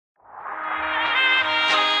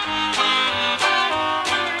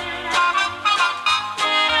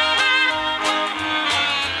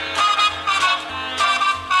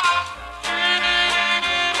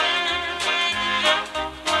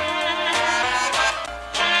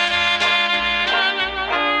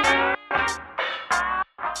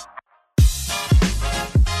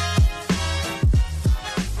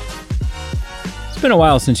been a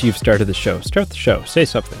while since you've started the show. Start the show. Say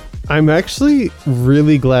something. I'm actually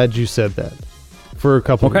really glad you said that for a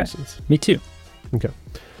couple of reasons. Me too. Okay.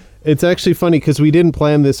 It's actually funny because we didn't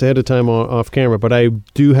plan this ahead of time off camera, but I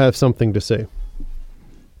do have something to say.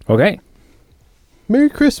 Okay. Merry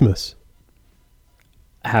Christmas.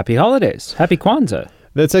 Happy holidays. Happy Kwanzaa.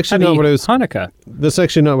 That's actually Happy not what I was... Hanukkah. That's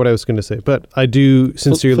actually not what I was going to say, but I do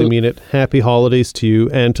sincerely mean it. Happy holidays to you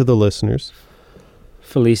and to the listeners.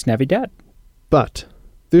 Feliz Navidad. But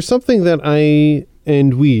there's something that I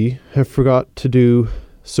and we have forgot to do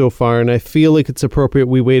so far, and I feel like it's appropriate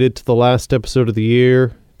we waited to the last episode of the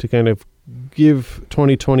year to kind of give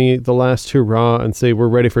 2020 the last hurrah and say we're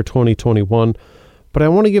ready for 2021. But I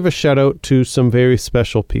want to give a shout out to some very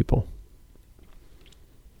special people.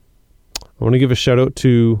 I want to give a shout out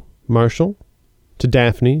to Marshall, to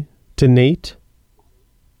Daphne, to Nate,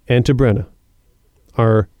 and to Brenna,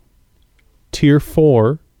 our Tier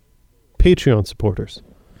 4 Patreon supporters.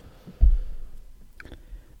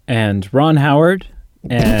 And Ron Howard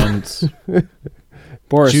and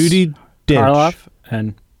Boris Judy Dench. Karloff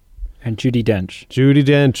and Judy Dench. Judy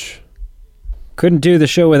Dench. Couldn't do the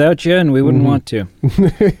show without you, and we wouldn't want to.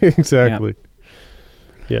 Exactly.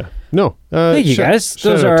 Yeah. No. Thank you, guys.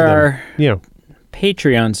 Those are our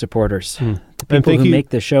Patreon supporters. The people who make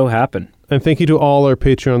the show happen. And thank you to all our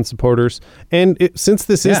Patreon supporters. And since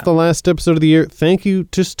this is the last episode of the year, thank you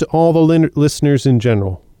just to all the listeners in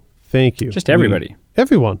general. Thank you. Just everybody.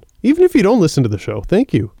 Everyone. Even if you don't listen to the show,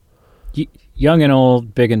 thank you. Young and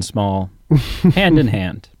old, big and small, hand in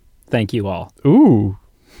hand. Thank you all. Ooh.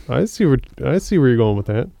 I see where you're going with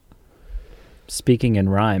that. Speaking in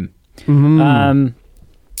rhyme. Mm-hmm.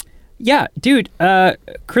 Yeah, dude,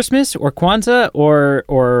 Christmas or Kwanzaa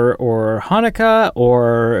or Hanukkah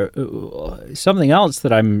or something else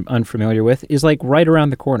that I'm unfamiliar with is like right around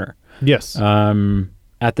the corner. Yes.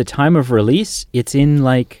 At the time of release, it's in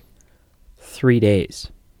like 3 days.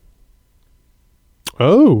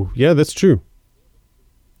 Oh, yeah, that's true.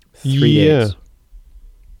 3 days.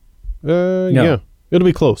 No. Yeah. It'll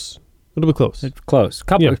be close. It's close.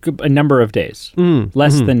 A number of days.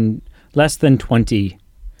 Less than 20.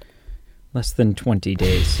 Less than 20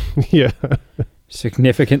 days. Yeah.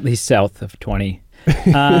 Significantly south of 20.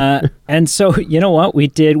 And so, you know what we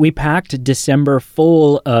did? We packed December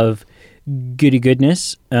full of goody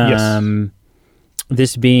goodness. Yes.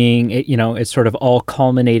 This being, it's sort of all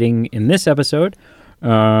culminating in this episode.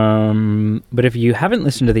 But if you haven't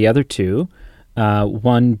listened to the other two,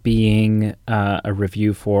 one being a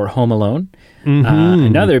review for Home Alone,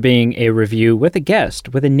 another being a review with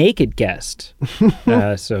a naked guest.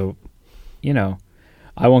 So,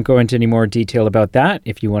 I won't go into any more detail about that.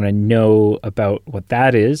 If you want to know about what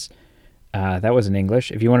that is, that was in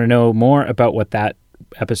English. If you want to know more about what that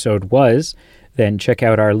episode was, then check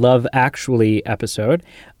out our Love Actually episode.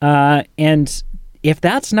 And if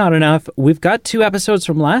that's not enough, we've got 2 episodes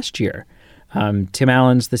from last year. Tim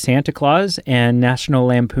Allen's The Santa Claus and National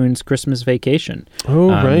Lampoon's Christmas Vacation. Oh,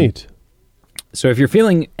 right. So if you're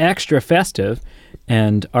feeling extra festive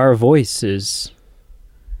and our voice is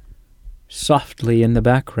softly in the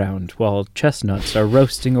background while chestnuts are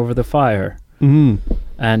roasting over the fire and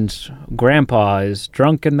Grandpa is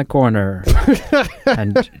drunk in the corner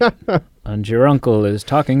and your uncle is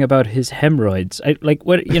talking about his hemorrhoids,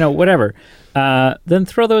 whatever, then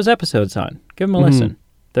throw those episodes on. Give them a listen.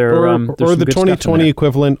 Or the 2020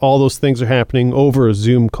 equivalent, all those things are happening over a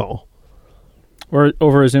Zoom call. Or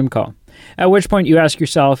over a Zoom call. At which point you ask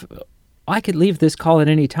yourself, I could leave this call at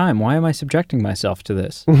any time. Why am I subjecting myself to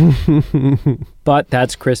this? But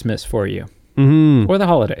that's Christmas for you. Or the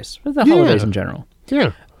holidays. Or the holidays in general.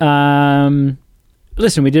 Yeah.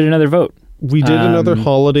 Listen, we did another vote. We did another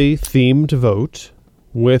holiday-themed vote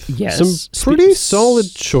with some pretty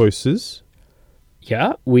solid choices.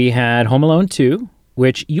 Yeah. We had Home Alone 2.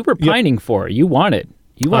 Which you were pining for. You wanted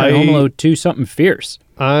Home Alone 2 something fierce.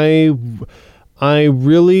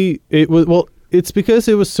 It's because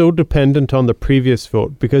it was so dependent on the previous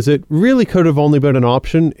vote, because it really could have only been an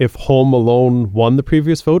option if Home Alone won the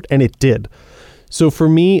previous vote, and it did. So for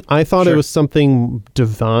me, I thought it was something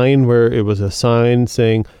divine where it was a sign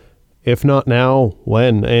saying, if not now,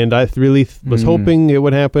 when? And I really was hoping it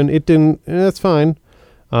would happen. It didn't. That's fine.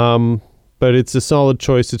 But it's a solid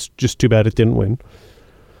choice. It's just too bad it didn't win.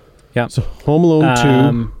 Yeah. So Home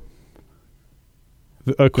Alone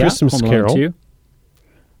 2, A Christmas Carol. 2.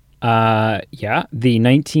 The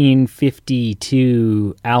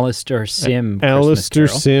 1952 Alistair Sim Alistair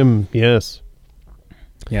Sim, yes.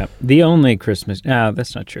 Yeah, the only Christmas... No,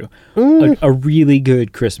 that's not true. A really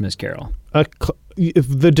good Christmas Carol.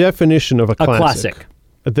 The definition of a classic.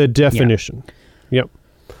 The definition. Yeah. Yep.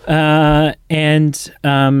 And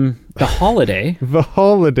The Holiday. The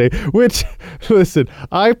Holiday, which, listen,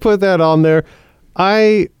 I put that on there.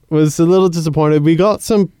 I was a little disappointed. We got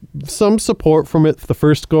some support from it the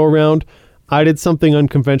first go around. I did something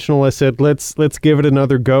unconventional. I said, let's give it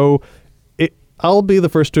another go. I'll be the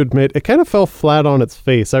first to admit, it kind of fell flat on its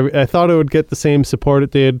face. I thought it would get the same support it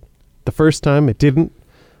did the first time. It didn't.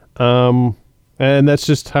 And that's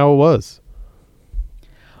just how it was.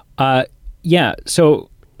 Yeah. So,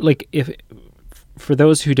 like, for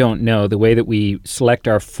those who don't know, the way that we select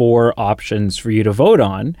our 4 options for you to vote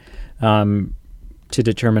on to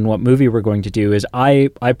determine what movie we're going to do is I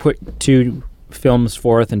put 2 films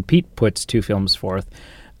forth and Pete puts 2 films forth.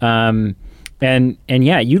 And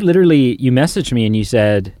yeah, you messaged me and you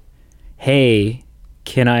said, hey,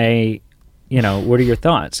 can I, what are your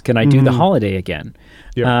thoughts? Can I do The Holiday again?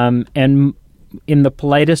 Yeah. And in the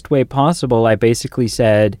politest way possible, I basically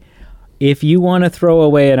said, if you want to throw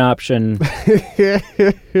away an option,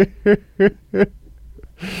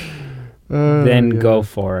 then go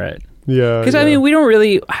for it. Yeah. Because, I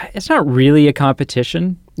mean, it's not really a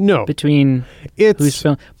competition. No. Between whose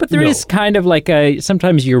film. But there is kind of like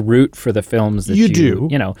sometimes you root for the films that you do.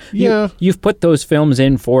 You've put those films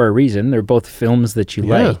in for a reason. They're both films that you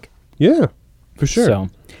like. Yeah, for sure. So,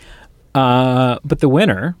 but the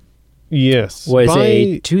winner was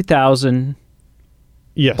a 2000.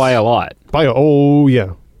 Yes. By a lot. Yeah.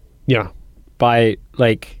 By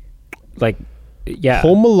Home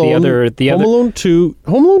Alone. Home Alone 2.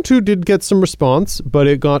 Home Alone 2 did get some response, but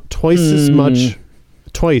it got twice as much.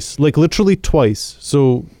 Twice, like literally twice.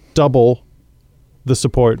 So double the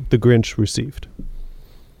support the Grinch received.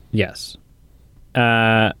 Yes.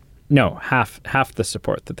 No, half the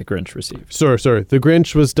support that the Grinch received. Sorry. The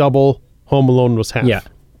Grinch was double. Home Alone was half. Yeah.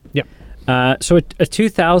 So a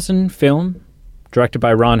 2000 film directed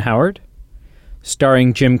by Ron Howard,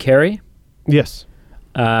 starring Jim Carrey. Yes.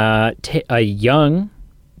 A young,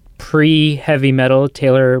 pre-heavy metal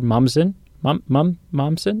Taylor Momsen.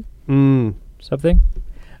 Momsen? Something.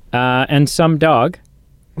 And some dog.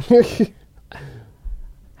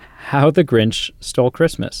 How the Grinch Stole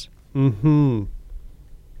Christmas. Mm-hmm.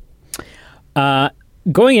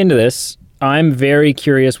 Going into this, I'm very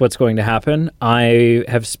curious what's going to happen. I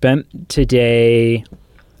have spent today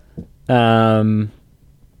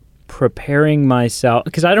preparing myself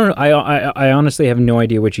because I honestly have no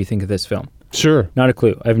idea what you think of this film. Sure. Not a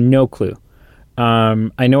clue. I have no clue.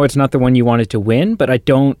 I know it's not the one you wanted to win, but I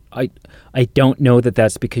don't know that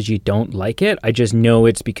that's because you don't like it. I just know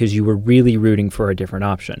it's because you were really rooting for a different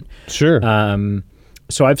option. Sure.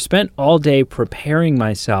 So I've spent all day preparing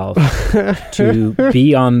myself to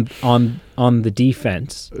be on the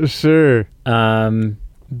defense. Sure.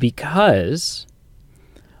 Because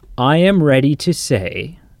I am ready to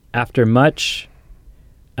say, after much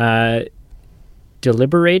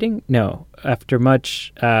deliberating? No, after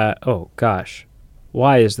much,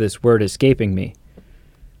 why is this word escaping me?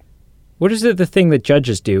 What is it, the thing that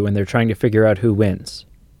judges do when they're trying to figure out who wins?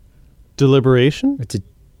 Deliberation?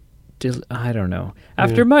 I don't know.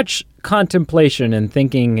 After much contemplation and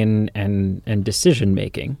thinking and decision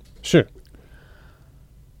making. Sure.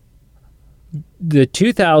 The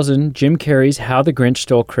 2000 Jim Carrey's How the Grinch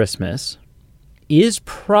Stole Christmas is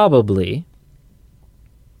probably...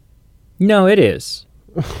 No, it is.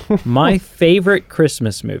 My favorite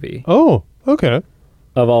Christmas movie. Oh, okay.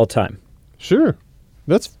 Of all time. Sure.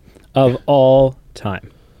 That's... Of all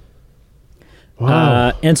time.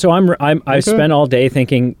 Wow. And so I've spent all day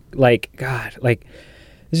thinking, God, this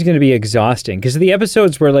is going to be exhausting. Because the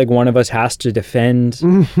episodes where, one of us has to defend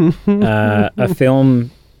a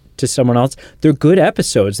film to someone else, they're good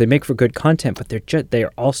episodes. They make for good content, but they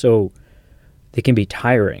can be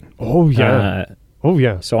tiring. Oh, yeah.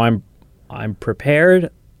 So I'm prepared.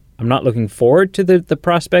 I'm not looking forward to the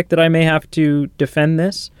prospect that I may have to defend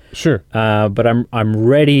this. Sure. But I'm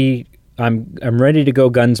ready. I'm ready to go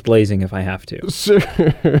guns blazing if I have to. Sure.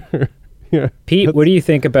 Yeah. Pete, what do you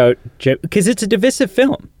think about... Because it's a divisive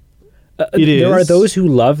film. It is. There are those who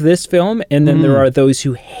love this film, and then there are those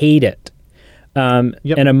who hate it. And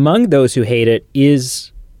among those who hate it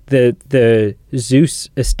is the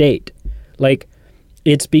Zeus estate.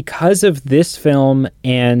 It's because of this film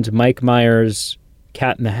and Mike Myers'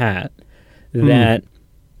 Cat in the Hat that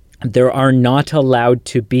there are not allowed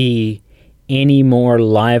to be any more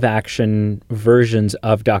live action versions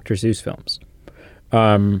of Dr. Zeus films.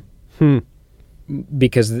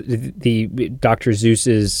 Because the Dr. Zeus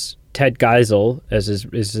is Ted Geisel, as is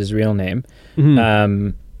his real name.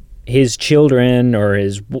 His children or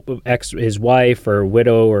his wife or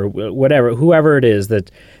widow or whatever, whoever it is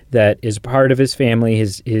that is part of his family,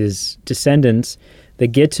 his descendants, that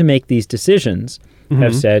get to make these decisions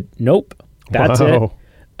have said, nope, that's it.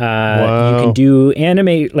 Wow. You can do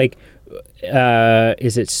animate, like,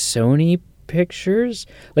 is it Sony Pictures?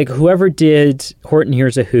 Like, whoever did Horton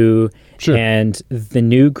Hears a Who and the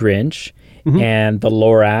new Grinch and the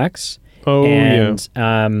Lorax. Oh,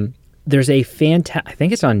 and there's a I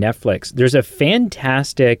think it's on Netflix. There's a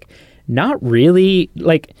fantastic, not really,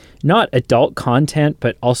 like, not adult content,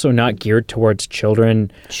 but also not geared towards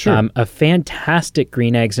children. A fantastic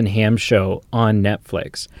Green Eggs and Ham show on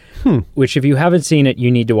Netflix, which if you haven't seen it,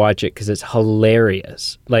 you need to watch it because it's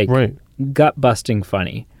hilarious. Like, gut-busting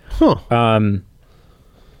funny. But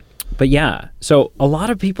yeah, so a lot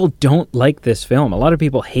of people don't like this film. A lot of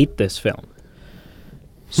people hate this film.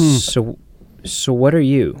 So what are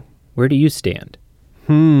you? Where do you stand?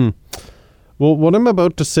 Well, what I'm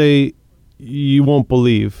about to say, you won't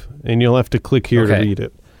believe, and you'll have to click here to read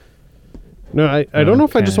it. No, I don't know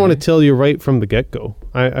if I just want to tell you right from the get-go.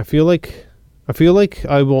 I feel like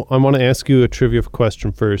I want to ask you a trivia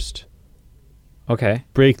question first. Okay.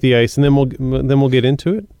 Break the ice, and then we'll get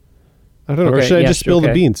into it. I don't know. Or should I just spill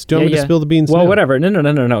the beans? Do you want me to spill the beans? Well, now? whatever.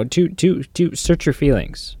 No. To search your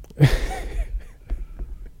feelings.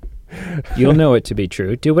 You'll know it to be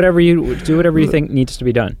true. Do whatever you think needs to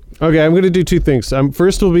be done. Okay, I'm going to do two things.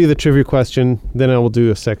 First will be the trivia question, then I will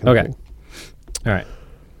do a second thing. All right.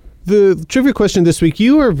 The trivia question this week,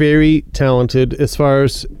 you are very talented as far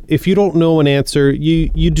as if you don't know an answer,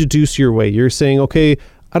 you deduce your way. You're saying, okay,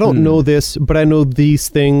 I don't know this, but I know these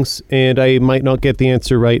things, and I might not get the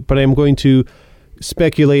answer right, but I'm going to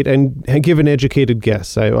speculate and give an educated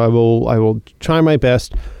guess. I will try my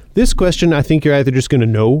best. This question, I think you're either just going to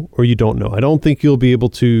know or you don't know. I don't think you'll be able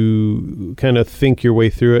to kind of think your way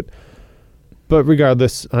through it. But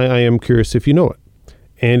regardless, I am curious if you know it.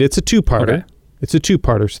 And it's a two-parter. Okay. It's a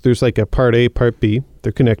two-parter. So there's like a part A, part B.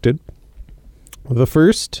 They're connected. The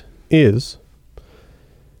first is,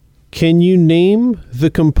 can you name the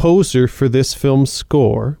composer for this film's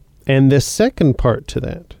score? And the second part to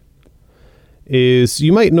that is,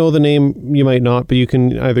 you might know the name, you might not, but you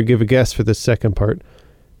can either give a guess for the second part.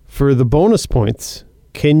 For the bonus points,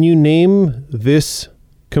 can you name this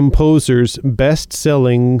composer's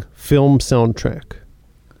best-selling film soundtrack?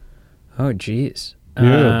 Oh, geez.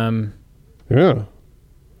 Yeah.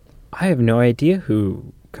 I have no idea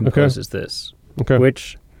who composes this. Okay.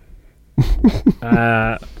 Which,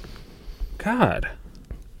 God,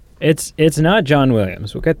 it's not John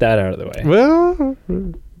Williams. We'll get that out of the way. Well,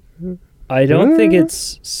 I don't think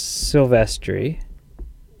it's Silvestri.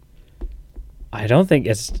 I don't think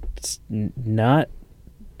it's not.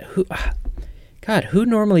 Who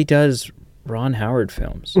normally does Ron Howard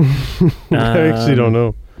films? I actually don't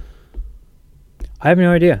know. I have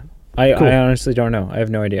no idea. Cool. I honestly don't know. I have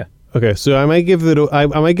no idea. Okay, so I might give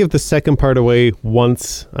the second part away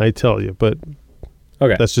once I tell you, but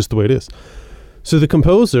that's just the way it is. So the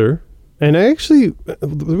composer, and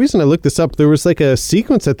the reason I looked this up, there was like a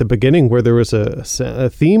sequence at the beginning where there was a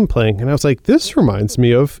theme playing, and I was like, this reminds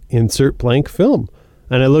me of insert blank film.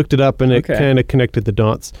 And I looked it up, and it kind of connected the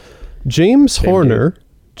dots. James Horner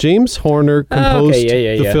composed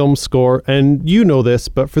the film score, and you know this,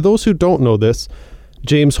 but for those who don't know this,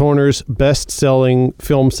 James Horner's best-selling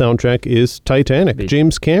film soundtrack is Titanic.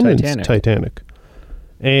 James Cameron's Titanic.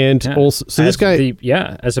 And also, so this guy...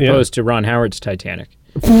 as opposed to Ron Howard's Titanic,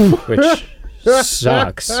 which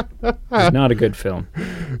sucks. It's not a good film.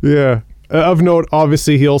 Yeah. Of note,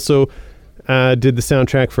 obviously, he also did the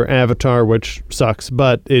soundtrack for Avatar, which sucks,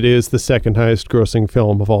 but it is the second highest grossing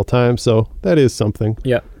film of all time, so that is something.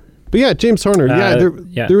 Yeah. But yeah, James Horner,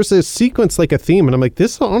 there was a sequence, like a theme, and I'm like,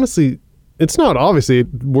 this honestly... It's not obviously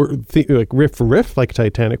like riff for riff like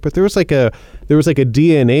Titanic, but there was like a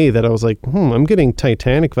DNA that I was like, I'm getting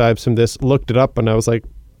Titanic vibes from this. Looked it up and I was like,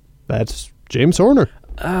 that's James Horner.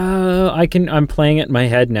 I'm playing it in my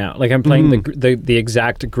head now. Like I'm playing the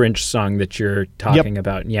exact Grinch song that you're talking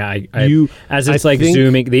about. Yeah,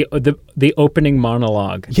 zooming the opening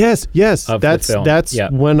monologue. Yes. That's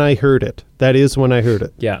when I heard it. That is when I heard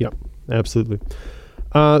it. Yeah. Yep. Absolutely.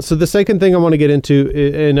 So the second thing I want to get into,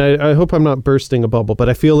 and I hope I'm not bursting a bubble, but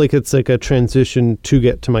I feel like it's like a transition to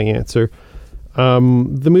get to my answer. The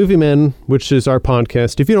Movie Men, which is our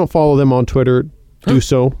podcast, if you don't follow them on Twitter, do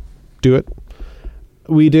so. Do it.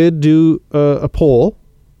 We did do a poll,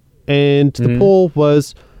 and the poll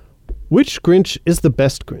was, which Grinch is the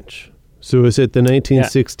best Grinch? So is it the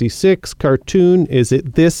 1966 cartoon? Is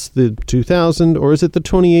it the 2000? Or is it the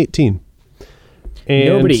 2018?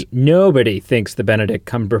 And nobody thinks the Benedict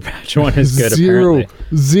Cumberbatch one is good. Apparently,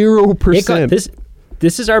 0%.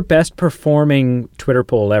 This is our best performing Twitter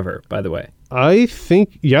poll ever, by the way. I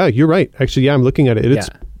think, yeah, you're right. Actually, yeah, I'm looking at it.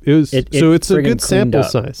 It's a good sample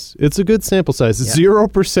size. It's a good sample size.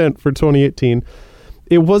 0% for 2018.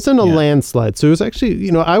 It wasn't a landslide. So it was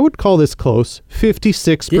actually, I would call this close.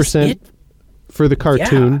 56% for the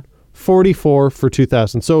cartoon, 44 for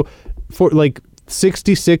 2000. So for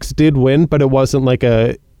 66 did win, but it wasn't like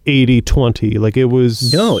a 80-20. Like it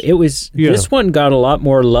was. No, it was. This one got a lot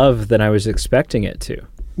more love than I was expecting it to.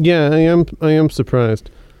 Yeah, I am surprised.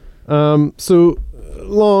 So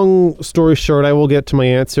long story short, I will get to my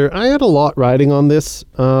answer. I had a lot riding on this.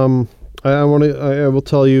 I will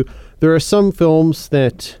tell you, there are some films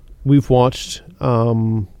that we've watched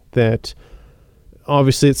that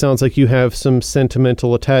obviously it sounds like you have some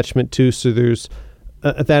sentimental attachment to. So there's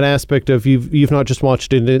that aspect of you've not just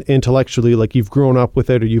watched it intellectually, like you've grown up with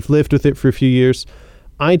it or you've lived with it for a few years.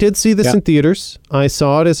 I did see this in theaters. I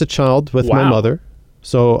saw it as a child with my mother.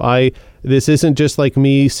 So this isn't just like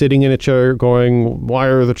me sitting in a chair going, why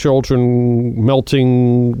are the children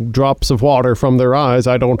melting drops of water from their eyes?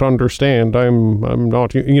 I don't understand. I'm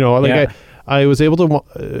not, I was able to,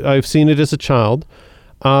 I've seen it as a child.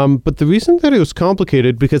 But the reason that it was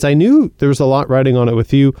complicated, because I knew there was a lot riding on it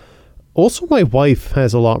with you. Also, my wife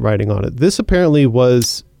has a lot riding on it. This apparently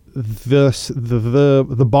was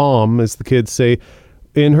the bomb, as the kids say,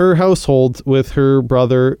 in her household with her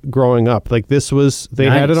brother growing up. Like this was, they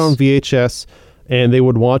had it on VHS and they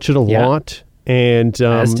would watch it a lot. And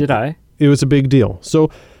as did I. It was a big deal. So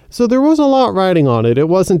there was a lot riding on it. It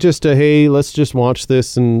wasn't just a, hey, let's just watch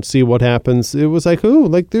this and see what happens. It was like, oh,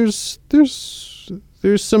 like there's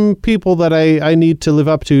some people that I need to live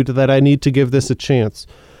up to that I need to give this a chance.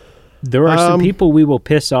 There are some people we will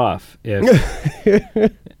piss off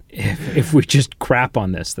if we just crap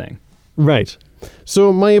on this thing. Right.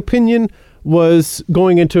 So my opinion was,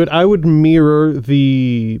 going into it, I would mirror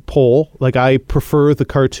the poll. Like I prefer the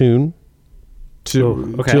cartoon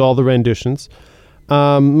to all the renditions.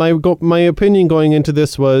 My opinion going into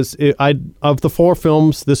this was, of the four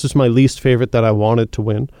films, this is my least favorite that I wanted to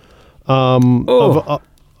win. Of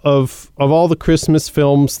all the Christmas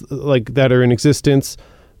films like that are in existence,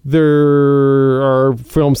 there are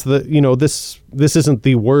films that, this isn't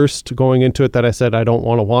the worst going into it that I said I don't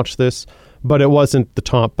want to watch this, but it wasn't the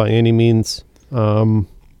top by any means. And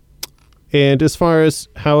as far as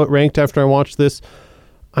how it ranked after I watched this,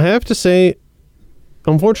 I have to say,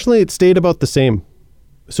 unfortunately, it stayed about the same.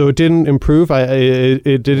 So it didn't improve.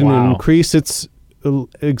 It didn't increase its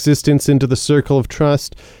existence into the circle of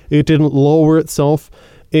trust. It didn't lower itself.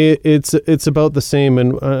 It's about the same,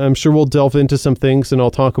 and I'm sure we'll delve into some things, and I'll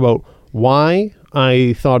talk about why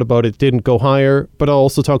I thought about it didn't go higher, but I'll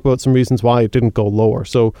also talk about some reasons why it didn't go lower.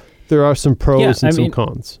 So there are some pros and some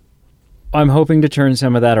cons. I'm hoping to turn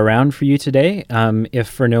some of that around for you today. If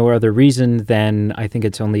for no other reason, then I think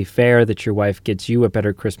it's only fair that your wife gets you a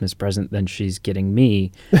better Christmas present than she's getting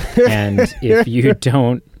me. And if you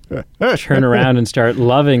don't turn around and start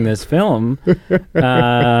loving this film, it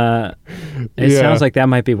sounds like that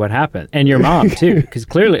might be what happened. And your mom too, because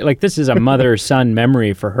clearly, like, this is a mother-son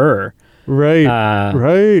memory for her. Right.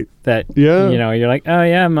 Right. That, you're like, oh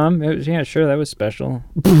yeah, Mom, it was, sure, that was special.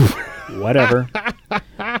 Whatever.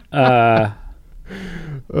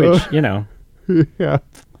 Which, yeah.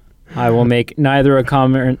 I will make neither a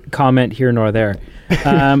comment here nor there.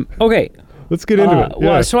 Okay. Let's get into it. Yeah.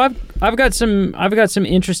 Well, so I've got some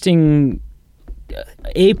interesting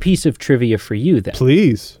a piece of trivia for you then.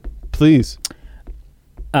 Please.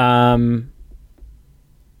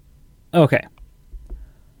 Okay.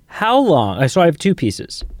 How long? So I have two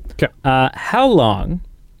pieces. Okay. How long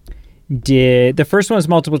did the first one's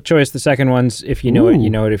multiple choice? The second one's if you know it, you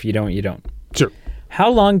know it. If you don't, you don't. Sure. How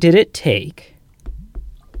long did it take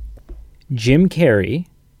Jim Carrey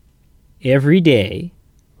every day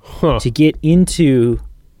to get into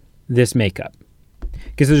this makeup?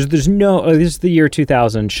 Because there's no, this is the year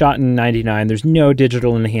 2000, shot in 99. There's no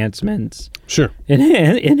digital enhancements. Sure.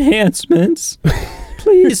 Enhancements.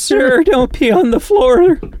 Please, sir, don't pee on the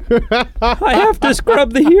floor. I have to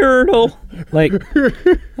scrub the urinal. Like, I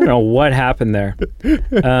don't know what happened there.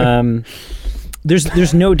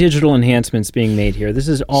 There's no digital enhancements being made here. This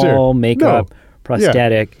is all makeup,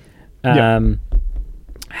 prosthetic. Yeah.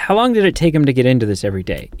 How long did it take him to get into this every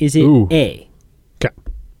day? Is it A,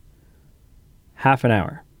 half an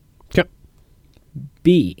hour? Okay.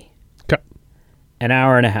 B, okay, an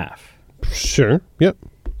hour and a half? Sure. Yep.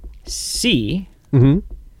 C,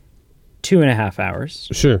 2.5 hours?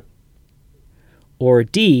 Sure. Or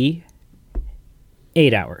D,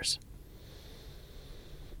 8 hours?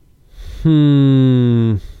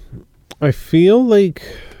 I feel like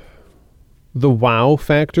the wow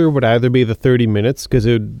factor would either be the 30 minutes, because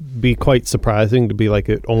it would be quite surprising to be like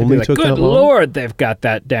it only took Good that long. Lord, they've got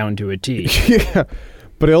that down to a T. Yeah.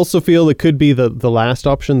 But I also feel it could be the last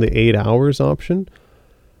option, the 8 hours option.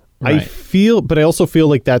 Right. But I also feel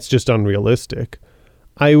like that's just unrealistic.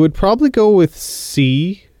 I would probably go with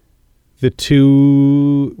C,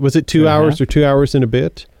 was it 2 hours or 2 hours and a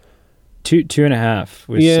bit? 2.5.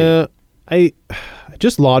 Was Yeah. I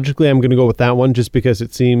just logically, I'm going to go with that one just because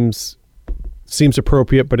it seems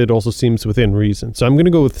appropriate, but it also seems within reason. So I'm going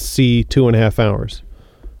to go with C, 2.5 hours.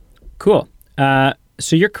 Cool.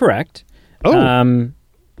 So you're correct. Oh.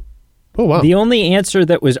 Oh, wow. The only answer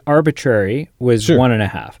that was arbitrary was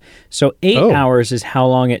 1.5. So 8 hours is how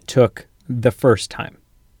long it took the first time.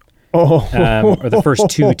 Or the first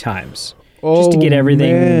 2 times. Just to get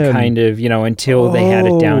everything kind of, until they had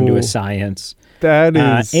it down to a science. That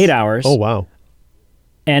is 8 hours. Oh, wow.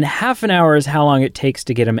 And half an hour is how long it takes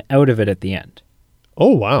to get him out of it at the end.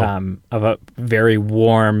 Oh, wow. Of a very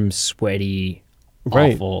warm, sweaty,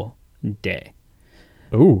 awful day.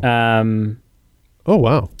 Ooh. Oh,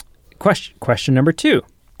 wow. Question number 2.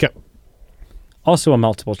 Okay. Also a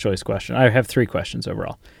multiple choice question. I have 3 questions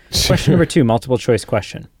overall. Question number 2, multiple choice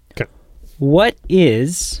question. Okay. What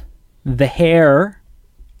is the hair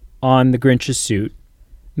on the Grinch's suit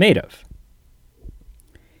made of?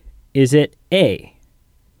 Is it A,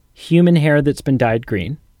 human hair that's been dyed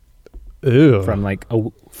green? Ew. From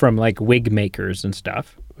like wig makers and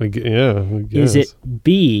stuff? Yeah. I Is guess. it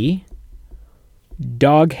B,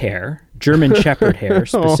 dog hair, German Shepherd hair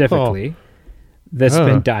specifically, that's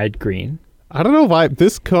been dyed green? I don't know why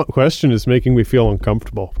this question is making me feel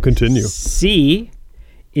uncomfortable. Continue. C,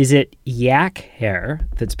 is it yak hair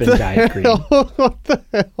that's been dyed green? What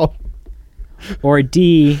the hell? Or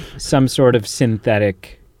D, some sort of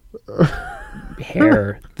synthetic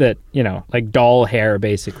hair that, like doll hair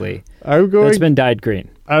basically, I'm going. that's been dyed green?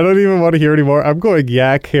 I don't even want to hear anymore. I'm going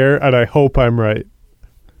yak hair, and I hope I'm right.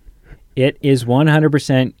 It is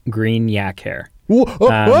 100% green yak hair.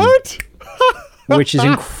 What? Which is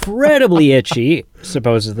incredibly itchy,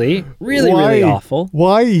 supposedly. Really awful.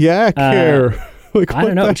 Why yak hair? Like, I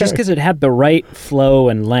don't know. Just because it had the right flow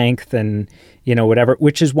and length and, whatever.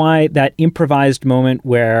 Which is why that improvised moment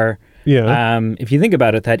where, if you think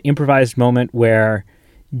about it, that improvised moment where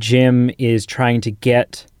Jim is trying to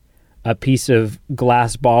get a piece of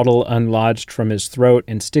glass bottle unlodged from his throat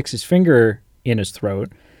and sticks his finger in his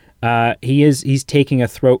throat, he's taking a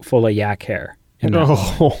throat full of yak hair.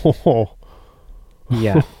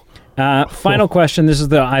 Yeah. Final question. This is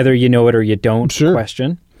the either you know it or you don't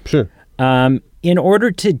question. Sure. In order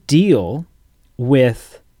to deal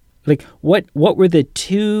with, what were the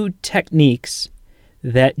 2 techniques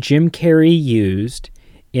that Jim Carrey used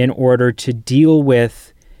in order to deal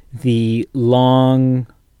with the long,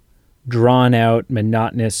 drawn-out,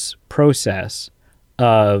 monotonous process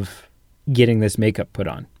of getting this makeup put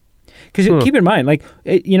on? Because keep in mind,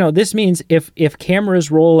 this means if cameras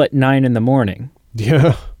roll at 9 a.m,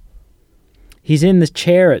 yeah, he's in the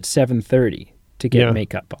chair at 7:30 to get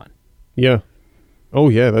makeup on. Yeah. Oh,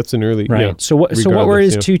 yeah, that's an early... Right. Yeah, so what were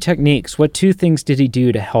his 2 techniques? What 2 things did he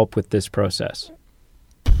do to help with this process?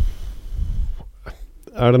 I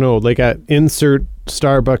don't know. Like, insert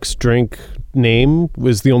Starbucks drink name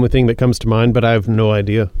was the only thing that comes to mind, but I have no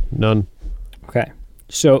idea. None. Okay.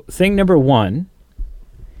 So thing number 1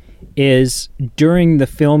 is during the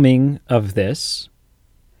filming of this,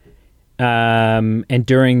 and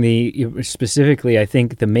during specifically, I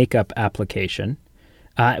think, the makeup application,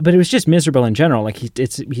 but it was just miserable in general. Like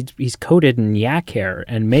he's coated in yak hair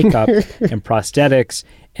and makeup and prosthetics,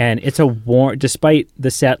 and it's despite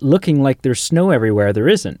the set looking like there's snow everywhere, there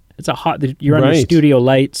isn't. It's you're under studio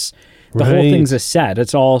lights. The whole thing's a set.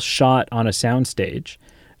 It's all shot on a soundstage.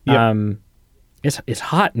 Yep. It's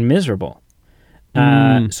hot and miserable.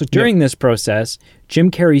 So during this process,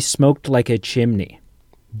 Jim Carrey smoked like a chimney.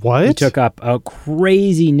 What? He took up a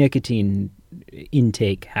crazy nicotine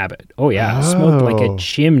intake habit. Oh, yeah. Smoked like a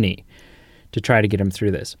chimney to try to get him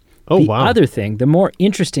through this. The other thing, the more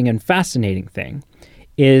interesting and fascinating thing,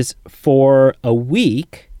 is for a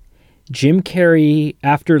week, Jim Carrey,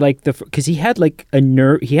 after because he had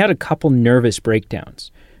he had a couple nervous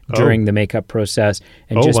breakdowns during the makeup process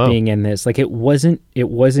and being in this. Like it was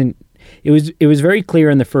very clear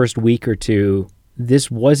in the first week or 2,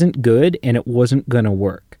 this wasn't good and it wasn't going to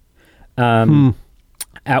work.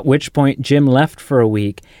 At which point Jim left for a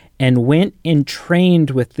week and went and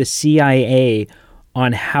trained with the CIA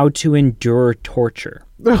on how to endure torture.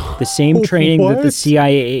 The same training that the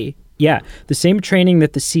CIA... Yeah, the same training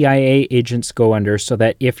that the CIA agents go under so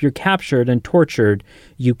that if you're captured and tortured,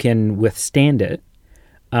 you can withstand it.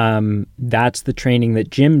 That's the training that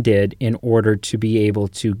Jim did in order to be able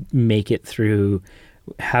to make it through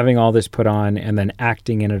having all this put on and then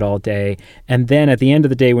acting in it all day. And then at the end of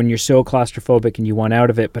the day, when you're so claustrophobic and you want out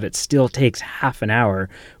of it, but it still takes half an hour,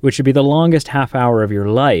 which would be the longest half hour of your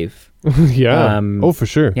life. Yeah. For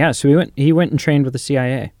sure. Yeah. So he went and trained with the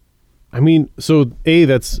CIA. I mean, so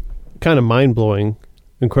that's kind of mind-blowing,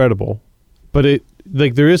 incredible, but it,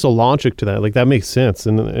 like, there is a logic to that. Like, that makes sense.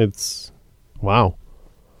 And it's, wow.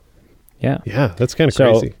 Yeah. Yeah. That's kind of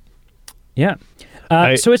crazy. Yeah.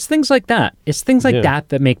 So it's things like that. It's things like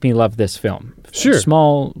that make me love this film. Sure.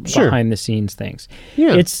 Small behind the scenes things.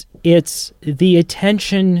 Yeah. It's the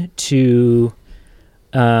attention to,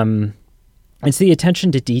 it's the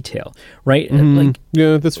attention to detail, right? Like,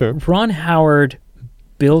 yeah, that's fair. Ron Howard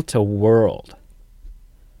built a world.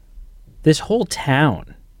 This whole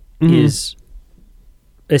town is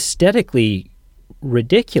aesthetically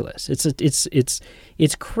ridiculous.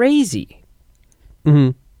 It's crazy.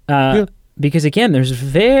 Because again, there's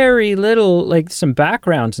very little, like, some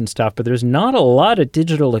backgrounds and stuff, but there's not a lot of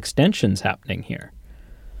digital extensions happening here.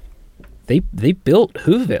 They built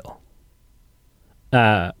Whoville,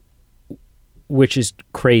 which is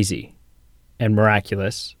crazy and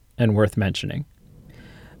miraculous and worth mentioning.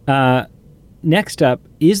 Next up,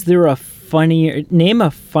 name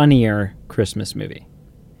a funnier Christmas movie.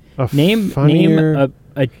 Name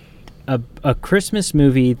a Christmas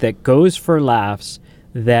movie that goes for laughs,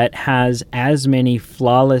 that has as many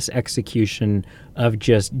flawless execution of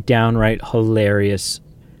just downright hilarious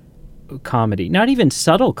comedy. Not even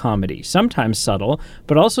subtle comedy. Sometimes subtle,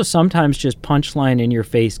 but also sometimes just punchline in your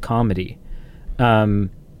face comedy.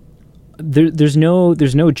 There's no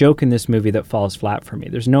joke in this movie that falls flat for me.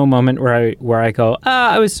 There's no moment where I go,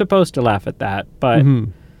 I was supposed to laugh at that, but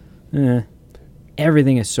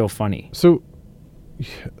everything is so funny. So,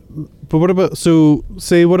 but what about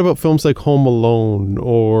films like Home Alone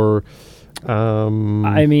or?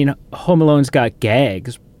 I mean, Home Alone's got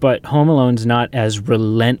gags, but Home Alone's not as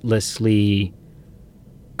relentlessly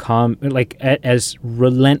as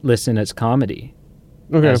relentless in its comedy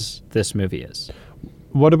as this movie is.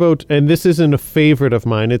 What about, and this isn't a favorite of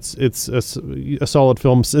mine, it's a solid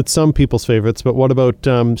film, it's some people's favorites, but what about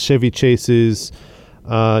Chevy Chase's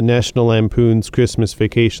National Lampoon's Christmas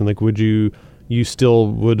Vacation? Like, would you still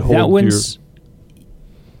would hold that one's,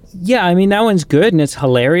 yeah, I mean, that one's good and it's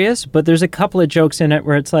hilarious, but there's a couple of jokes in it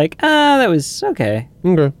where it's like, that was okay.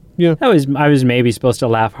 Okay. Yeah. I was maybe supposed to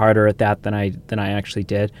laugh harder at that than I actually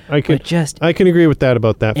did. I can agree with that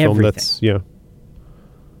about that film. Everything. That's, yeah.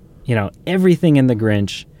 You know, everything in The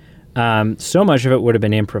Grinch, so much of it would have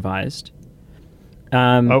been improvised.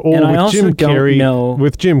 And I also don't know...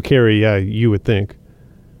 With Jim Carrey, yeah, you would think.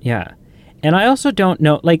 Yeah. And I also don't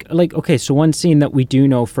know, like, okay, so one scene that we do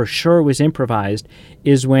know for sure was improvised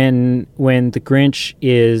is when the Grinch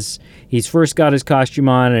he's first got his costume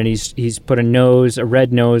on and he's put a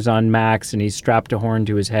red nose on Max and he's strapped a horn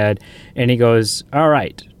to his head and he goes, all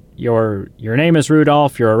right, your name is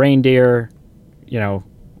Rudolph, you're a reindeer, you know,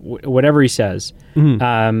 whatever he says.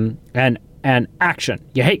 And action,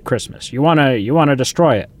 you hate Christmas, you want to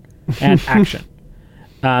destroy it, and action.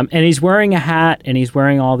 And he's wearing a hat and he's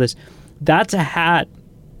wearing all this. That's a hat.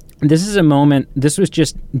 This is a moment. This was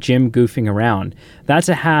just Jim goofing around. That's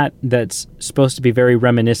a hat that's supposed to be very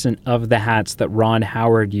reminiscent of the hats that Ron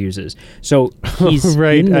Howard uses. So he's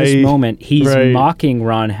in this moment, he's mocking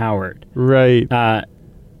Ron Howard. Right.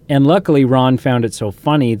 And luckily, Ron found it so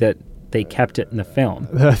funny that they kept it in the film.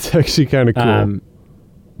 That's actually kind of cool.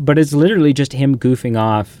 But it's literally just him goofing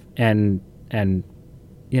off and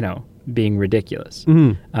you know, being ridiculous.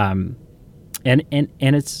 And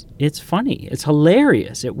it's funny. It's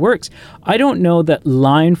hilarious. It works. I don't know that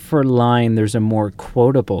line for line there's a more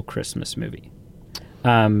quotable Christmas movie.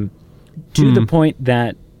 To the point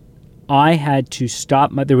that I had to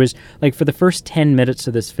stop. There was, like, for the first 10 minutes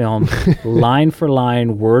of this film, line for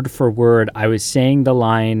line, word for word, I was saying the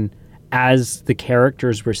line as the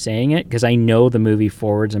characters were saying it because I know the movie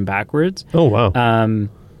forwards and backwards. Oh, wow.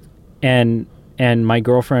 And my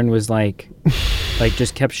girlfriend was like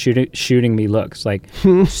just kept shooting me looks like,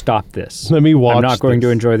 stop this. Let me watch. I'm not going to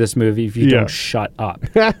enjoy this movie if you don't shut up.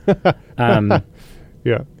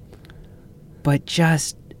 Yeah. But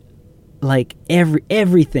just like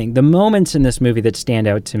everything, the moments in this movie that stand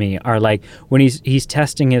out to me are like when he's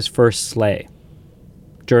testing his first sleigh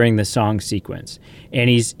during the song sequence, and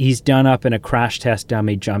he's done up in a crash test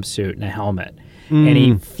dummy jumpsuit and a helmet, and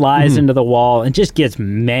he flies into the wall and just gets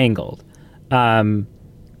mangled. And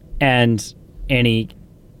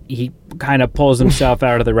he kind of pulls himself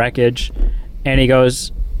out of the wreckage, and he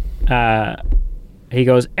goes, airbags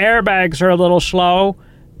are a little slow,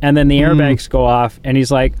 and then the airbags go off, and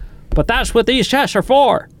he's like, "But that's what these chests are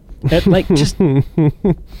for." It, like, just,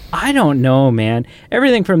 I don't know, man.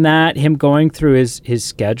 Everything from that, him going through his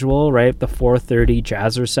schedule, right? The 4:30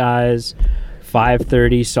 Jazzercise,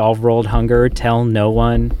 5:30 Solve World Hunger, Tell No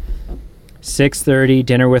One, 6:30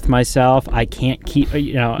 Dinner with Myself. I can't keep, I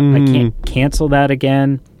can't cancel that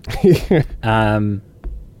again.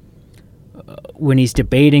 When he's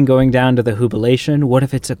debating going down to the Jubilation, what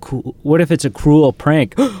if it's a cruel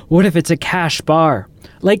prank? What if it's a cash bar?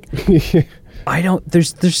 Like, I don't.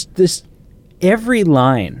 There's this. Every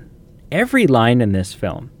line in this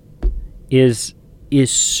film is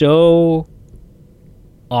so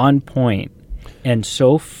on point and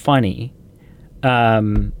so funny.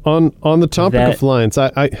 On the topic of lines,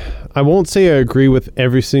 I won't say I agree with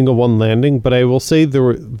every single one landing, but I will say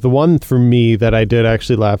the one for me that I did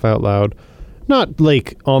actually laugh out loud, not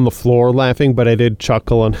like on the floor laughing, but I did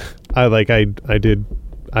chuckle, and I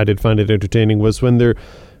did find it entertaining, was when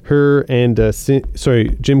her and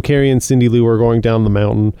Jim Carrey and Cindy Lou are going down the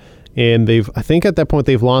mountain, and I think at that point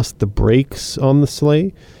they've lost the brakes on the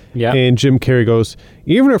sleigh. Yeah. And Jim Carrey goes,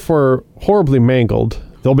 "Even if we're horribly mangled,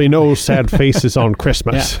 there'll be no sad faces on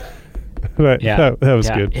Christmas." Yeah. That was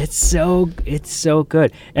good. It's so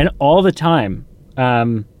good. And all the time, I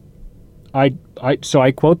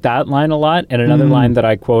quote that line a lot, and another line that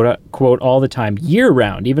I quote all the time, year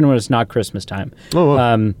round, even when it's not Christmas time. Oh,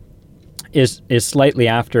 wow. Is slightly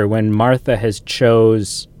after, when Martha has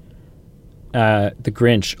chose the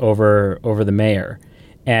Grinch over the mayor,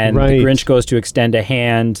 and the Grinch goes to extend a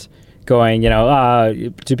hand, going,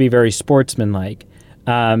 to be very sportsmanlike,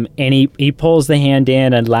 and he pulls the hand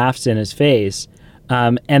in and laughs in his face,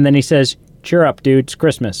 and then he says, "Cheer up, dude, it's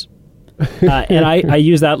Christmas." And I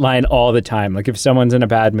use that line all the time. Like, if someone's in a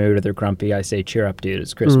bad mood or they're grumpy, I say, "Cheer up, dude,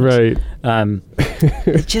 it's Christmas." Right.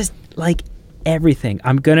 It's just like everything.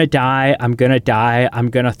 I'm gonna die. I'm gonna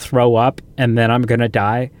throw up, and then I'm gonna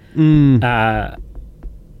die.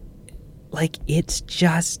 Like, it's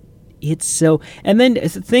so, and then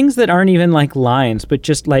things that aren't even like lines, but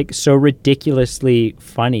just like so ridiculously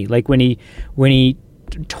funny. Like when he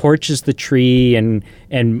torches the tree and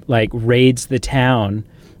like raids the town,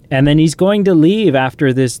 and then he's going to leave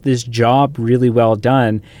after this job really well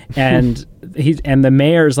done, and the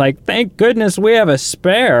mayor's like, "Thank goodness we have a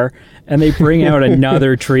spare," and they bring out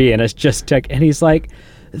another tree, and it's just and he's like,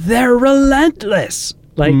 "They're relentless."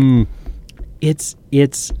 Like, it's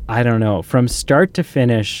I don't know, from start to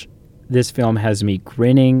finish, this film has me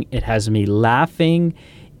grinning, it has me laughing.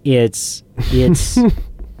 It's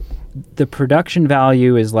the production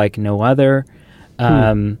value is like no other.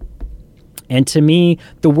 And to me,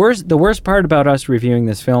 the worst part about us reviewing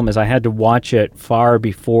this film is I had to watch it far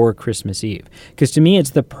before Christmas Eve, because to me it's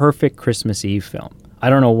the perfect Christmas Eve film. I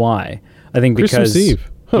don't know why. I think because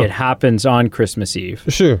it happens on Christmas Eve.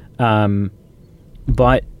 Sure.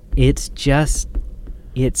 But it's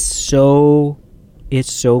so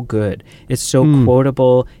good. It's so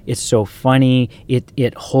quotable. It's so funny.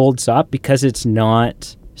 It holds up because it's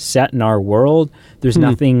not set in our world. There's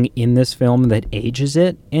nothing in this film that ages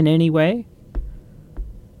it in any way.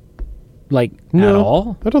 Like, at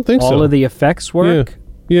all? I don't think so. All of the effects work.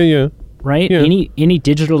 Yeah. Right? Yeah. Any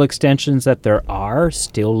digital extensions that there are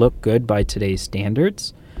still look good by today's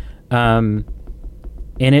standards. And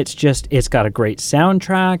it's got a great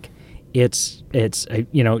soundtrack. It's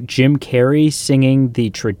Jim Carrey singing the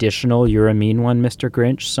traditional "You're a Mean One, Mr.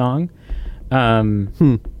 Grinch" song.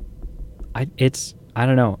 I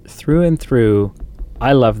don't know, through and through,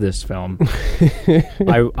 I love this film.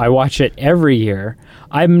 I watch it every year.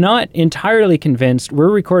 I'm not entirely convinced. We're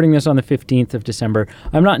recording this on the 15th of December.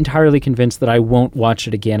 I'm not entirely convinced that I won't watch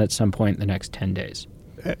it again at some point in the next 10 days.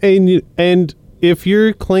 And if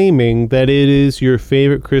you're claiming that it is your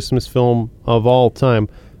favorite Christmas film of all time,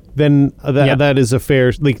 then that is a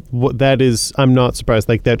fair, that is, I'm not surprised.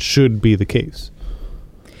 Like, that should be the case.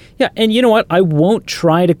 Yeah, and you know what? I won't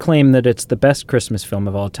try to claim that it's the best Christmas film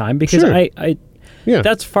of all time, because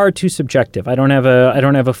that's far too subjective. I don't have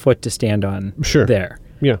a foot to stand on there.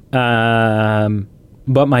 Yeah.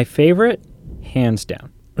 But my favorite, hands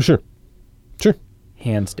down. Sure.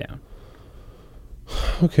 Hands down.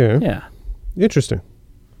 Okay. Yeah. Interesting.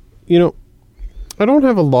 I don't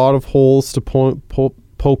have a lot of holes to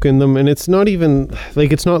poke in them, and it's not even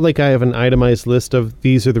it's not like I have an itemized list of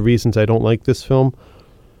these are the reasons I don't like this film.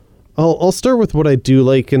 I'll start with what I do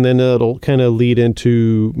like, and then it'll kind of lead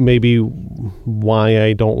into maybe why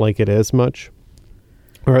I don't like it as much,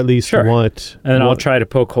 or at least what. And then I'll try to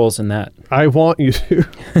poke holes in that. I want you to.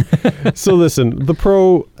 So listen, the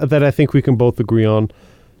pro that I think we can both agree on,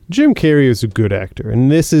 Jim Carrey is a good actor, and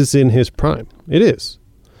this is in his prime. It is.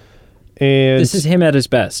 And this is him at his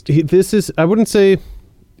best. I wouldn't say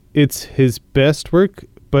it's his best work,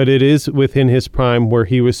 but it is within his prime, where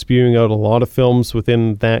he was spewing out a lot of films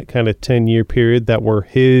within that kind of 10-year period that were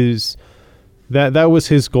his, that was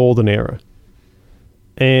his golden era.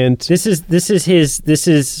 And this is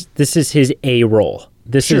his A role.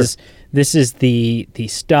 This is the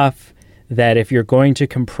stuff that if you're going to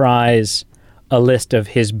comprise a list of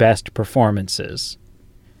his best performances,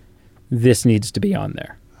 this needs to be on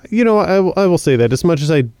there. You know, I will say that as much as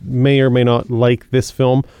I may or may not like this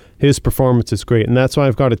film, his performance is great, and that's why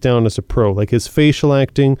I've got it down as a pro. Like his facial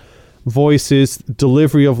acting, voices,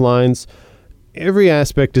 delivery of lines, every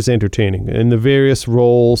aspect is entertaining, and the various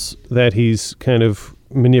roles that he's kind of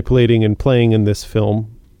manipulating and playing in this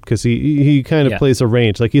film, because he kind of plays a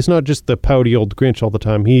range. Like he's not just the pouty old Grinch all the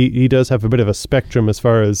time. He does have a bit of a spectrum as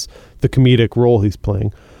far as the comedic role he's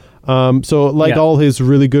playing. So like all his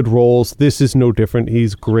really good roles, this is no different.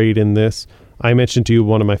 He's great in this. I mentioned to you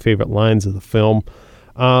one of my favorite lines of the film.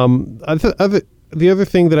 The other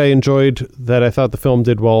thing that I enjoyed that I thought the film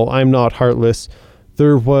did well, I'm not heartless.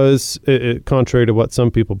 There was, contrary to what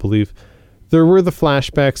some people believe, there were the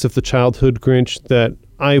flashbacks of the childhood Grinch that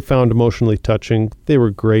I found emotionally touching. They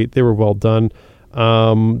were great. They were well done.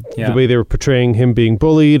 The way they were portraying him being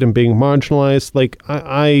bullied and being marginalized, like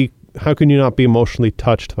how can you not be emotionally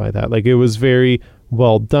touched by that? Like it was very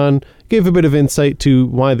well done. Gave a bit of insight to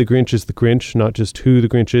why the Grinch is the Grinch, not just who the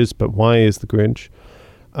Grinch is, but why is the Grinch.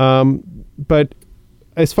 But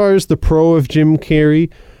as far as the pro of Jim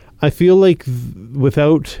Carrey, I feel like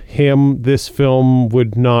without him, this film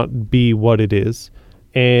would not be what it is.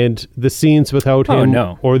 And the scenes without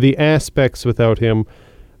him, or the aspects without him,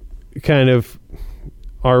 kind of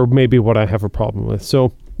are maybe what I have a problem with.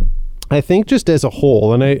 So I think just as a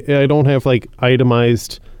whole, and I don't have like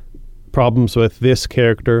itemized problems with this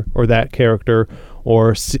character or that character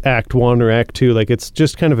or act 1 or act 2, like it's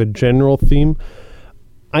just kind of a general theme.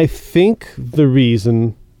 I think the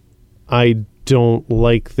reason I don't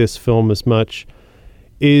like this film as much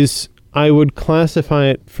is I would classify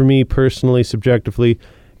it, for me personally, subjectively,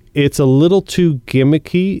 it's a little too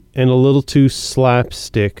gimmicky and a little too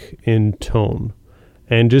slapstick in tone.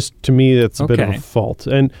 And just to me, that's a bit of a fault.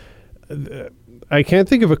 And I can't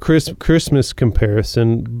think of a Christmas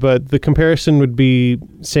comparison, but the comparison would be,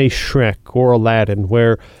 say, Shrek or Aladdin,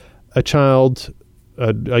 where a child,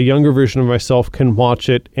 a younger version of myself, can watch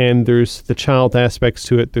it, and there's the child aspects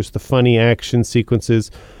to it, there's the funny action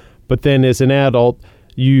sequences, but then as an adult,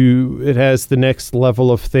 it has the next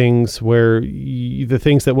level of things where the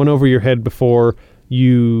things that went over your head before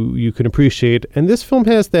you can appreciate, and this film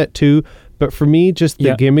has that too. But for me, just the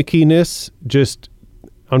gimmickiness just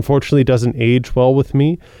unfortunately doesn't age well with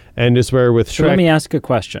me, and is where with Shrek. So let me ask a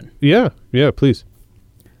question. Yeah, please.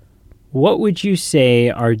 What would you say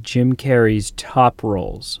are Jim Carrey's top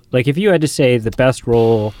roles? Like if you had to say the best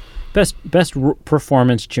role, best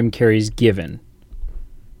performance Jim Carrey's given.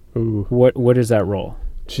 Ooh. What is that role?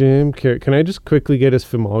 Jim Carrey. Can I just quickly get his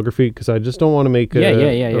filmography? Because I just don't want to make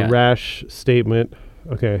a rash statement.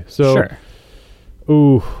 Okay, so. Sure.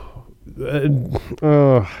 Ooh.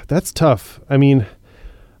 That's tough. I mean,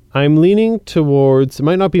 I'm leaning towards, it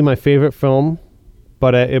might not be my favorite film,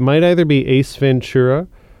 but it might either be Ace Ventura,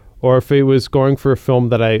 or if it was going for a film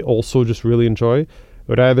that I also just really enjoy, it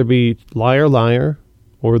would either be Liar Liar,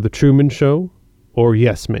 or The Truman Show, or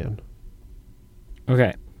Yes Man.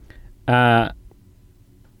 Okay.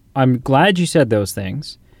 I'm glad you said those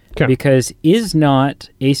things, okay, because is not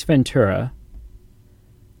Ace Ventura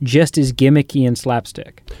just as gimmicky and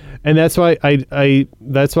slapstick? And that's why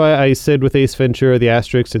I said with Ace Ventura, the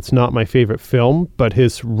asterisk, it's not my favorite film, but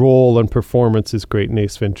his role and performance is great in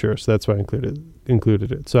Ace Ventura, so that's why I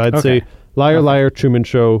included it. So I'd say Liar Liar, Truman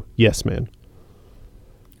Show, Yes Man.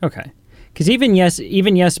 Okay. Because even Yes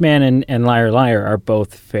Man and Liar Liar are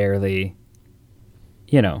both fairly,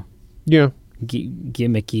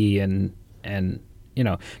 gimmicky and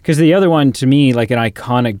because the other one, to me, like an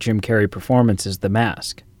iconic Jim Carrey performance is The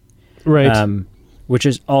Mask. Right. Which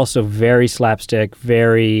is also very slapstick,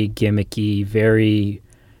 very gimmicky, very,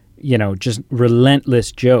 just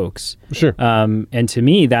relentless jokes. Sure. And to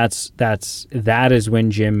me, that is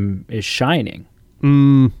when Jim is shining.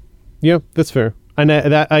 Yeah, that's fair. And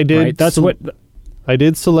I did. Right? That's I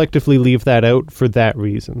did selectively leave that out for that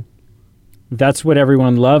reason. That's what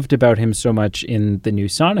everyone loved about him so much in the new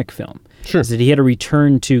Sonic film. Sure. Is that he had a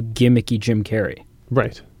return to gimmicky Jim Carrey.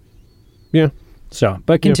 Right. Yeah. So,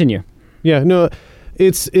 but continue. Yeah, no,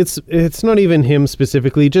 it's not even him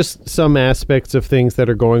specifically, just some aspects of things that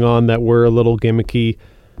are going on that were a little gimmicky,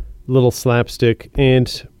 little slapstick.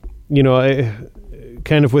 And, I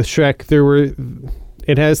kind of with Shrek,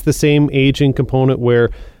 it has the same aging component where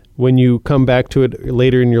when you come back to it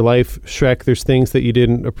later in your life, Shrek, there's things that you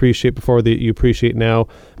didn't appreciate before that you appreciate now.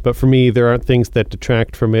 But for me, there aren't things that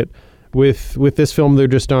detract from it. With this film, there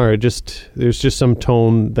just are. There's just some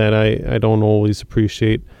tone that I don't always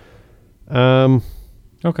appreciate.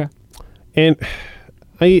 Okay. And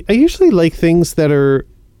I usually like things that are,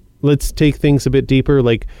 let's take things a bit deeper,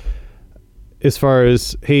 like as far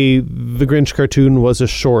as, hey, the Grinch cartoon was a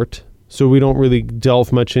short, so we don't really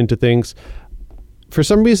delve much into things. For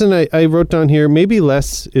some reason, I wrote down here, maybe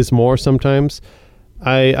less is more sometimes.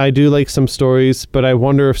 I do like some stories, but I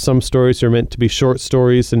wonder if some stories are meant to be short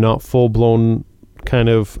stories and not full-blown kind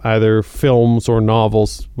of either films or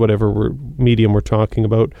novels, whatever medium we're talking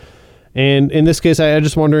about. And in this case, I'm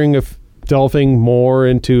just wondering if delving more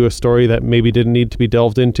into a story that maybe didn't need to be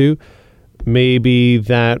delved into, maybe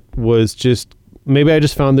that was just, maybe I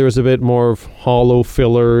just found there was a bit more of hollow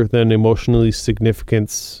filler than emotionally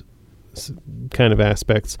significant kind of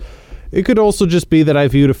aspects. It could also just be that I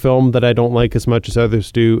viewed a film that I don't like as much as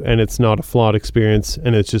others do, and it's not a flawed experience,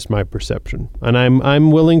 and it's just my perception. And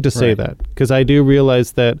I'm willing to say that, because I do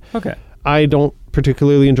realize that I don't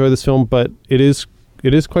particularly enjoy this film, but it is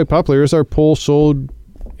quite popular. As our poll showed,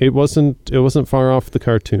 it wasn't far off the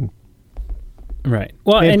cartoon. Right.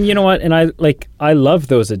 Well, and you know what? And I love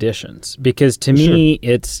those additions, because to me,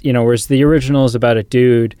 it's, whereas the original is about a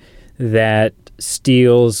dude that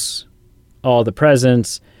steals all the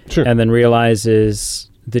presents and then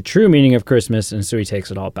realizes the true meaning of Christmas, and so he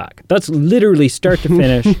takes it all back. That's literally start to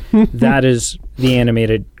finish. That is the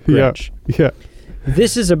animated Grinch. Yeah.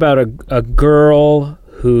 This is about a girl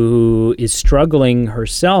who is struggling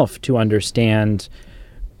herself to understand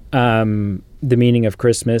the meaning of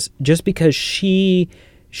Christmas, just because she's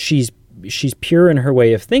pure in her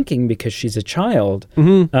way of thinking because she's a child,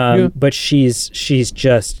 but she's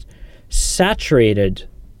just saturated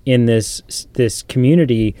in this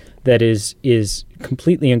community that is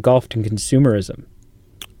completely engulfed in consumerism.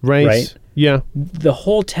 Right? Yeah. The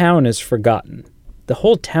whole town is forgotten. The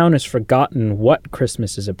whole town has forgotten what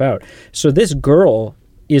Christmas is about. So this girl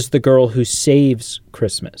is the girl who saves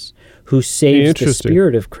Christmas, who saves the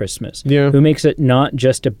spirit of Christmas, who makes it not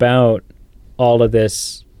just about all of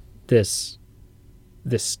this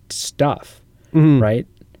stuff, right?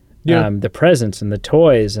 Yeah. The presents and the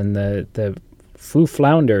toys and the foo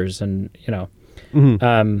flounders and, I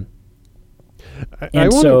want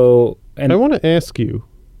to ask you,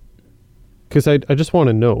 because I just want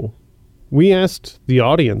to know, we asked the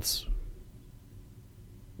audience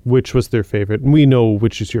which was their favorite, and we know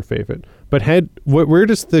which is your favorite, but where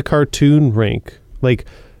does the cartoon rank? Like,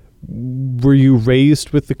 were you raised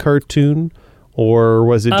with the cartoon, or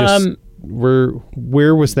was it just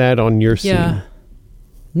where was that on your scene?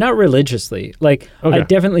 Not religiously. Like, I've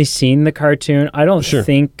definitely seen the cartoon. I don't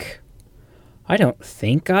think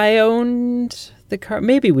I owned the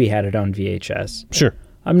maybe we had it on VHS. Sure.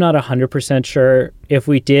 I'm not 100% sure. If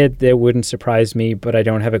we did, that wouldn't surprise me, but I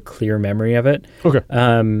don't have a clear memory of it. Okay.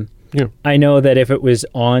 I know that if it was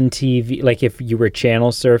on TV, like if you were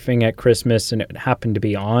channel surfing at Christmas and it happened to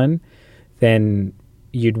be on, then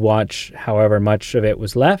you'd watch however much of it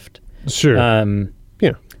was left. Sure.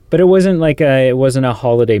 But it wasn't a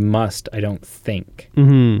holiday must, I don't think.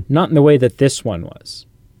 Mm-hmm. Not in the way that this one was.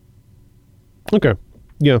 Okay.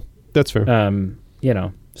 Yeah, that's fair.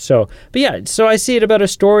 So I see it about a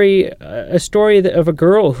story of a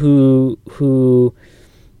girl who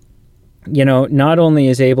not only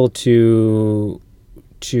is able to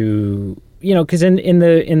because in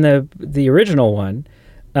the original one,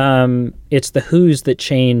 it's the Who's that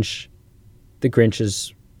change the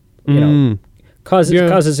Grinch's,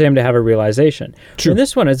 causes him to have a realization. True. In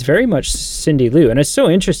this one, it's very much Cindy Lou, and it's so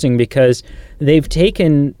interesting because they've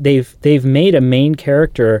made a main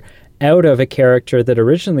character out of a character that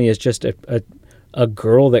originally is just a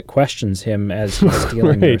girl that questions him as he's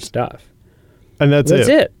stealing their stuff. And that's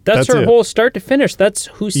it. That's her whole start to finish. That's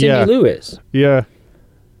who Cindy Lou is. Yeah.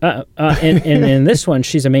 And in this one,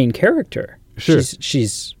 she's a main character. Sure.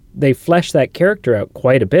 They flesh that character out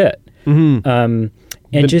quite a bit. Mm-hmm.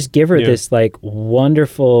 And just give her this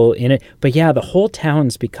wonderful in it. But the whole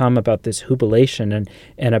town's become about this jubilation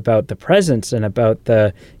and about the presents and about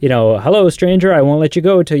the, hello stranger, I won't let you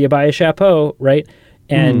go till you buy a chapeau, right?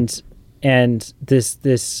 And this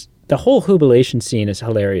the whole jubilation scene is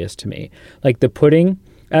hilarious to me. Like the pudding,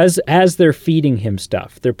 as they're feeding him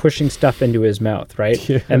stuff, they're pushing stuff into his mouth, right?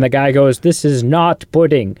 Yeah. And the guy goes, "This is not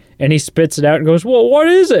pudding," and he spits it out and goes, "Well, what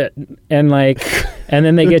is it?" And and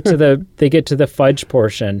then they get to the fudge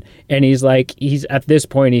portion, and he's at this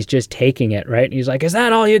point he's just taking it, right? And he's like, "Is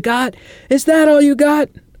that all you got? Is that all you got?"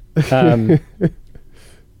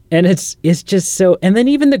 And it's just so, and then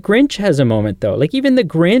even the Grinch has a moment though. Like even the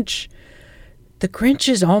Grinch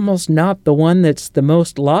is almost not the one that's the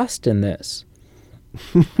most lost in this.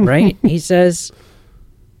 Right? He says,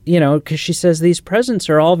 because she says these presents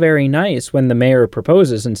are all very nice when the mayor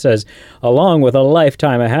proposes and says, along with a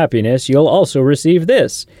lifetime of happiness, you'll also receive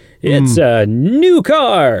this. It's a new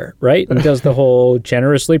car, right? And does the whole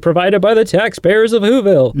generously provided by the taxpayers of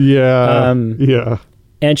Whoville. Yeah. Yeah.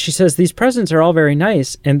 And she says, these presents are all very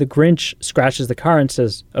nice. And the Grinch scratches the car and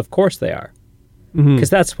says, of course they are.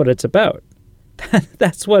 Because that's what it's about.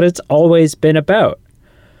 That's what it's always been about.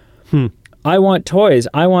 I want toys.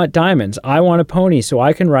 I want diamonds. I want a pony so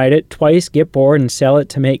I can ride it twice, get bored, and sell it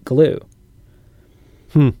to make glue.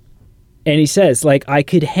 And he says, like, I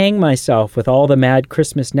could hang myself with all the mad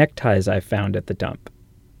Christmas neckties I found at the dump.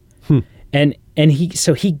 And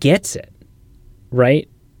he gets it, right?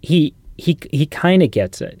 He kind of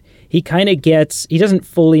gets it. He doesn't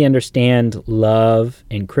fully understand love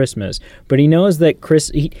and Christmas, but he knows that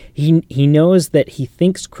he knows that he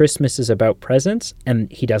thinks Christmas is about presents,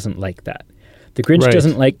 and he doesn't like that. The Grinch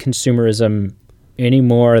doesn't like consumerism any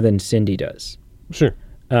more than Cindy does. Sure.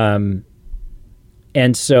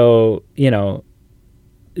 And so, then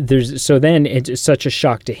it's such a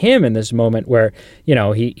shock to him in this moment where,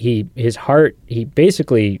 his heart, he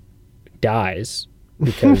basically dies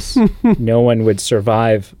because no one would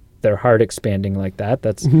survive their heart expanding like that.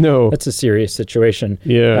 That's a serious situation.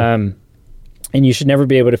 Yeah. And you should never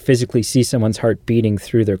be able to physically see someone's heart beating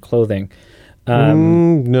through their clothing.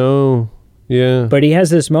 No. Yeah. But he has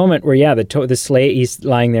this moment where, the sleigh, he's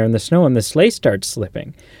lying there in the snow and the sleigh starts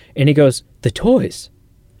slipping. And he goes, the toys,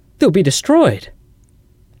 they'll be destroyed.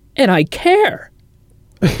 And I care.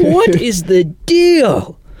 What is the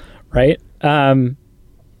deal? Right? And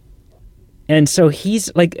so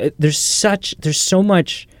he's like, there's so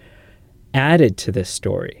much added to this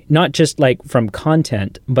story, not just like from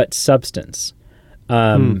content, but substance.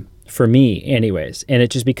 For me anyways. And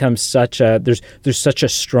it just becomes there's such a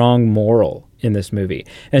strong moral in this movie.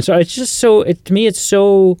 And so it's just to me, it's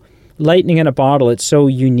so lightning in a bottle. It's so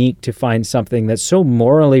unique to find something that's so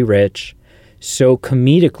morally rich, so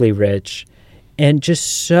comedically rich, and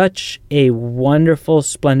just such a wonderful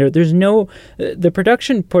splendor. The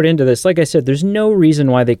production put into this, like I said, there's no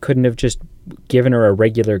reason why they couldn't have just given her a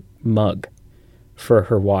regular mug for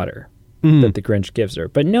her water that the Grinch gives her.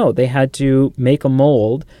 But no, they had to make a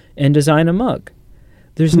mold and design a mug.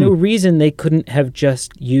 There's no reason they couldn't have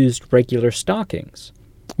just used regular stockings.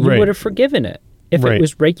 You would have forgiven it. If it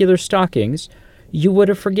was regular stockings, you would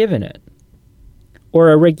have forgiven it.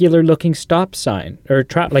 Or a regular looking stop sign or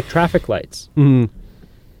like traffic lights. You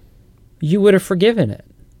would have forgiven it.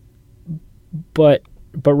 But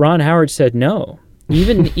Ron Howard said no.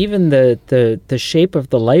 Even the shape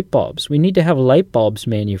of the light bulbs, we need to have light bulbs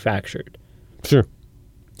manufactured. Sure.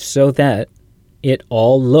 So that it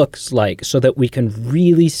all looks like, so that we can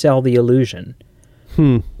really sell the illusion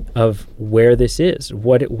of where this is,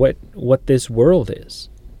 what this world is.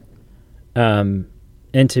 And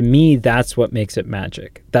to me, that's what makes it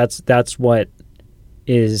magic. That's what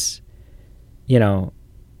is,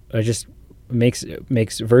 just makes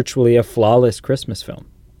virtually a flawless Christmas film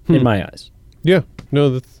in my eyes. Yeah,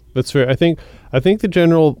 no, that's fair. I think the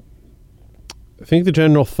general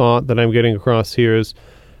thought that I'm getting across here is,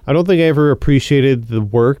 I don't think I ever appreciated the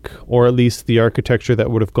work, or at least the architecture that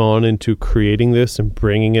would have gone into creating this and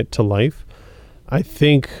bringing it to life. I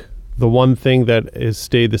think the one thing that has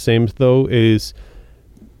stayed the same, though, is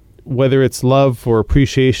whether it's love or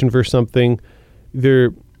appreciation for something,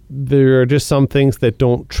 there are just some things that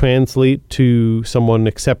don't translate to someone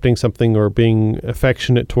accepting something or being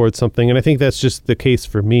affectionate towards something. And I think that's just the case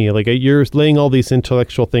for me. Like, you're laying all these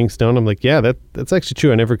intellectual things down. I'm like, yeah, that's actually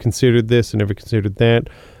true. I never considered this. I never considered that.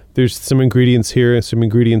 There's some ingredients here and some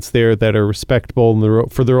ingredients there that are respectable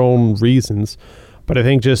for their own reasons. But I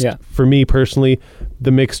think for me personally,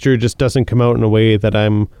 the mixture just doesn't come out in a way that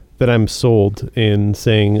I'm sold in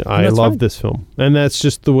saying, I love this film. And that's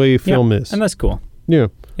just the way film is. And that's cool. Yeah.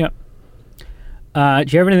 Yeah.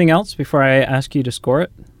 Do you have anything else before I ask you to score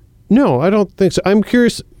it? No, I don't think so. I'm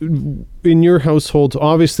curious, in your household,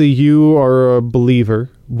 obviously you are a believer.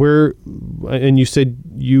 And you said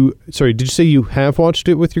did you say you have watched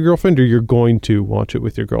it with your girlfriend, or you're going to watch it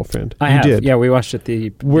with your girlfriend? I have. Did. Yeah, we watched it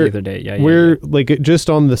the other day. Yeah. Like, just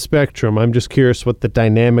on the spectrum, I'm just curious what the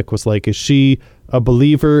dynamic was like. Is she a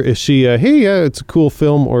believer? Is she a, hey, yeah, it's a cool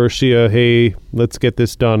film? Or is she a, hey, let's get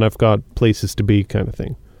this done, I've got places to be kind of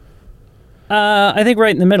thing? I think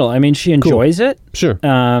right in the middle. I mean, she enjoys it. Sure.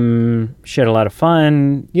 She had a lot of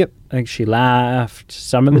fun. Yep. I think she laughed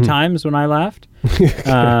some of the times when I laughed.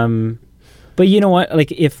 But you know what?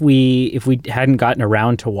 Like if we hadn't gotten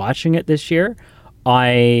around to watching it this year,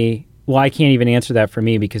 I can't even answer that for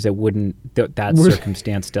me because it wouldn't. That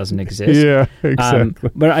circumstance doesn't exist. Yeah, exactly.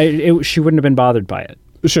 But she wouldn't have been bothered by it.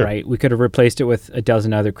 Sure. Right? We could have replaced it with a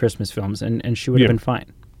dozen other Christmas films, and she would have been fine.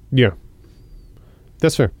 Yeah.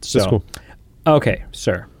 That's fair. That's cool. Okay,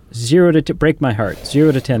 sir. 0 to break my heart.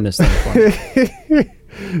 0 to 10 this thing for me.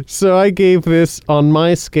 So I gave this, on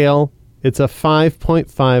my scale, it's a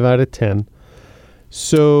 5.5 out of 10.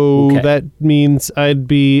 So that means I'd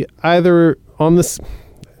be either on this...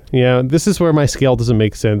 Yeah, this is where my scale doesn't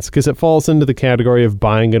make sense, because it falls into the category of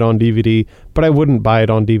buying it on DVD, but I wouldn't buy it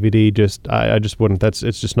on DVD. I just wouldn't. It's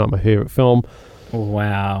just not my favorite film.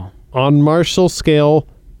 Wow. On Marshall's scale,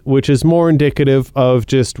 which is more indicative of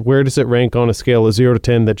just where does it rank on a scale of 0 to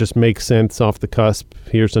 10 that just makes sense off the cusp.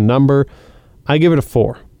 Here's a number. I give it a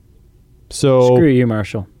 4. So screw you,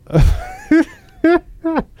 Marshall.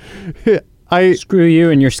 Screw you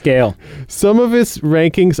and your scale. Some of his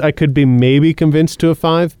rankings I could be maybe convinced to a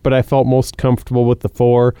 5, but I felt most comfortable with the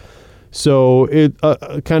 4. So it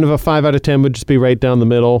kind of a 5 out of 10 would just be right down the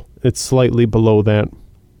middle. It's slightly below that.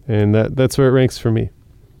 And that's where it ranks for me.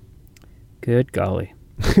 Good golly.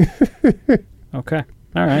 Okay.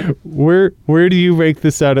 All right. Where do you rank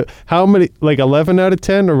this out of how many, like 11 out of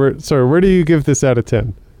 10 or where do you give this out of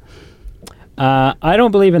 10? I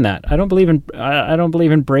don't believe in that. I don't believe in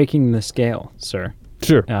breaking the scale, sir.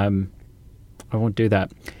 Sure. I won't do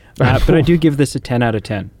that. But I do give this a 10 out of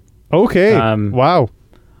 10. Okay. Wow.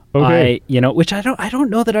 Okay. Which I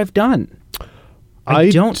don't know that I've done.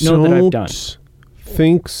 I don't know that I've done.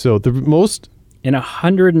 Think so. The most in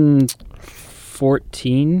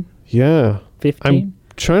 114. Yeah. 15. I'm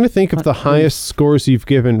trying to think of the highest scores you've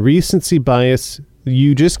given. Recency bias.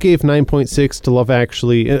 You just gave 9.6 to Love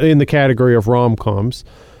Actually in the category of rom-coms.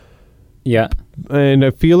 Yeah. And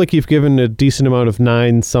I feel like you've given a decent amount of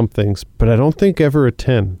 9 somethings, but I don't think ever a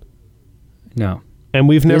 10. No. And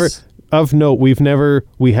we haven't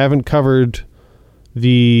covered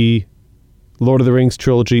the Lord of the Rings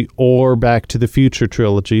trilogy or Back to the Future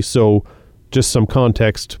trilogy, so just some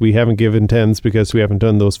context, we haven't given 10s because we haven't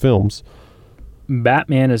done those films.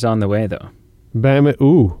 Batman is on the way, though. Batman,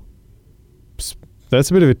 ooh. That's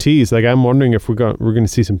a bit of a tease. Like, I'm wondering if we're going to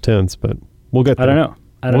see some 10s, but we'll get there. I don't know.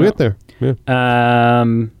 We'll get there. Yeah.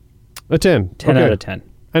 A 10. 10 out of 10.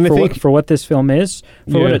 And I think for what this film is,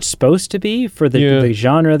 for what it's supposed to be, for the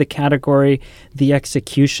genre, the category, the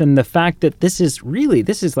execution, the fact that this is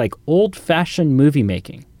like old-fashioned movie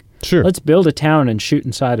making. Sure. Let's build a town and shoot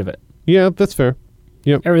inside of it. Yeah, that's fair.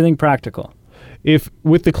 Yep. Everything practical. If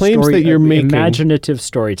with the claims that you're making, imaginative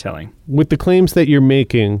storytelling. With the claims that you're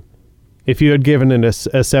making, if you had given it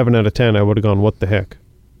a 7 out of 10, I would have gone, what the heck?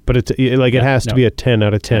 But it has to be a 10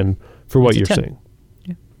 out of 10 for what you're saying.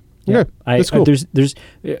 Yeah, that's cool. There's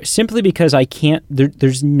simply because I can't.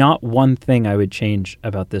 There's not one thing I would change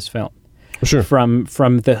about this film. Sure. From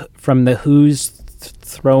the Who's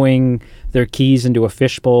throwing their keys into a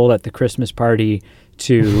fishbowl at the Christmas party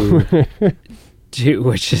to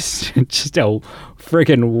which is just a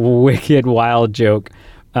freaking wicked wild joke.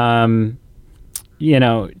 To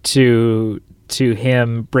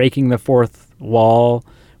him breaking the fourth wall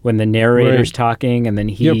when the narrator's talking, and then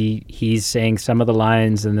he's saying some of the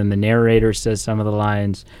lines, and then the narrator says some of the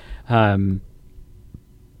lines, and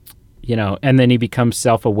then he becomes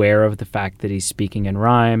self-aware of the fact that he's speaking in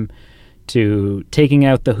rhyme, to taking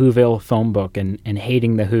out the Whoville phone book and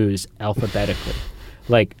hating the Who's alphabetically.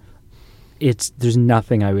 Like, there's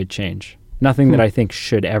nothing I would change. Nothing that I think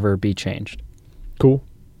should ever be changed. Cool.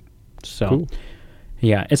 So, cool.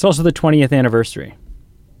 Yeah, it's also the 20th anniversary.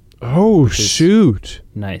 Oh, shoot.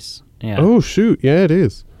 Nice. Yeah. Oh, shoot. Yeah, it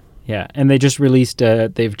is. Yeah, and they've just released a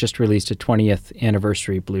 20th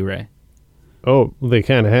anniversary Blu-ray. Oh, they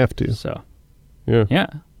kind of have to. So, yeah.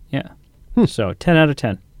 So, 10 out of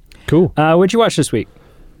 10. Cool. What'd you watch this week?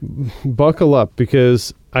 Buckle up,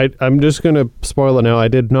 because I'm just going to spoil it now. I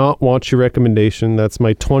did not watch your recommendation. That's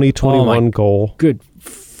my 2021 goal. Good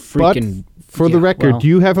freaking... But for the record,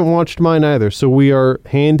 you haven't watched mine either, so we are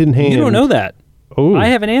hand in hand. You don't know that. Oh. I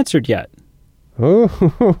haven't answered yet. Oh.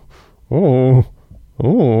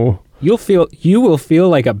 You will feel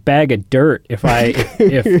like a bag of dirt if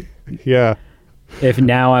yeah. If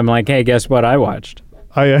now I'm like, hey, guess what I watched?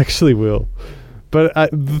 I actually will. But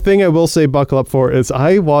the thing I will say buckle up for is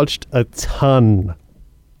I watched a ton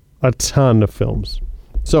of films.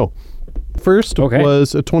 So, first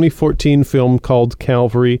was a 2014 film called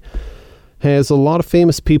Calvary. Has a lot of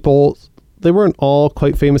famous people. They weren't all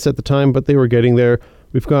quite famous at the time, but they were getting there.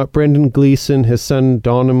 We've got Brendan Gleeson, his son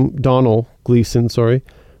Donald Gleeson, sorry.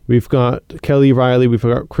 We've got Kelly Riley. We've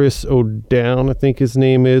got Chris O'Dowd, I think his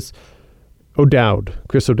name is.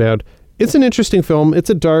 Chris O'Dowd. It's an interesting film. It's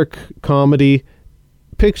a dark comedy.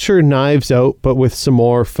 Picture Knives Out, but with some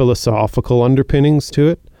more philosophical underpinnings to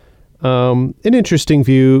it. An interesting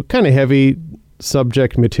view, kind of heavy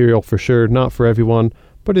subject material for sure. Not for everyone,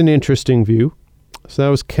 but an interesting view. So that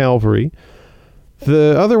was Calvary.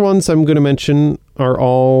 The other ones I'm going to mention are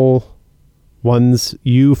all ones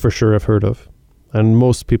you for sure have heard of, and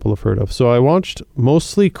most people have heard of. So I watched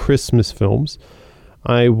mostly Christmas films.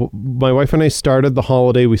 My wife and I started The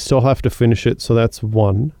Holiday. We still have to finish it, so that's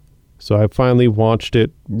one. So I finally watched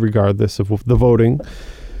it regardless of the voting.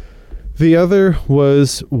 The other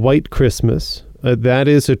was White Christmas. That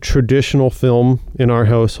is a traditional film in our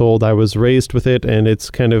household. I was raised with it, and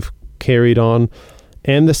it's kind of carried on.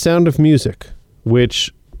 And The Sound of Music,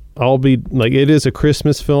 which I'll be like, it is a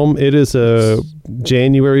Christmas film. It is a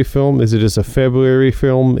January film. It is a February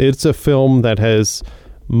film. It's a film that has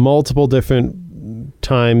multiple different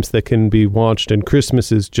times that can be watched, and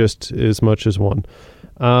Christmas is just as much as one.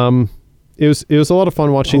 It was a lot of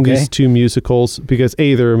fun watching these two musicals because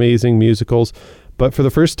they're amazing musicals, but for the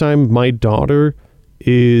first time, my daughter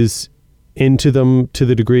is into them to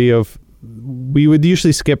the degree of, we would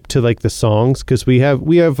usually skip to like the songs because we have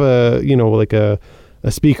like a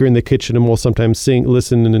speaker in the kitchen, and we'll sometimes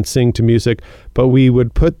listen and sing to music, but we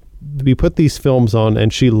put these films on,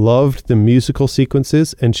 and she loved the musical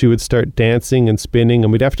sequences, and she would start dancing and spinning,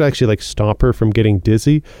 and we'd have to actually like stop her from getting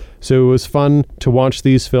dizzy. So it was fun to watch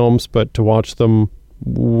these films, but to watch them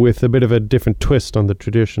with a bit of a different twist on the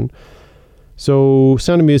tradition. So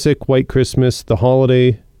Sound of Music, White Christmas, The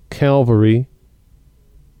Holiday, Calvary,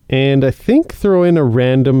 and I think throw in a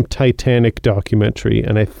random Titanic documentary,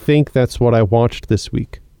 and I think that's what I watched this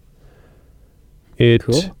week.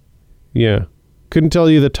 Cool. Yeah. Couldn't tell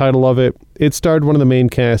you the title of it. It starred one of the main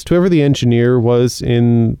cast. Whoever the engineer was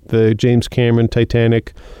in the James Cameron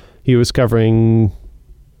Titanic, he was covering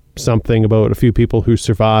something about a few people who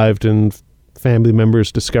survived and family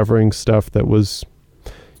members discovering stuff that was,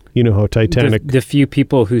 you know how Titanic. The few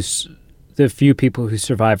people who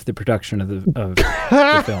survived the production of the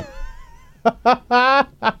film.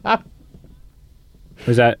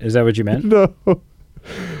 Is that what you meant? No.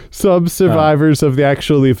 Some survivors of the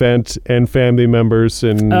actual event and family members,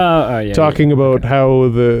 and talking about how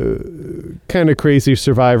the kind of crazy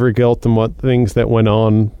survivor guilt and what things that went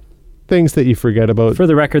on, things that you forget about. For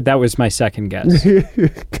the record, that was my second guess.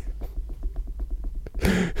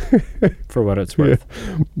 For what it's worth.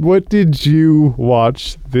 Yeah. What did you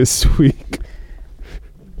watch this week?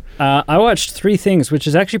 I watched 3 things, which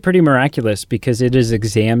is actually pretty miraculous because it is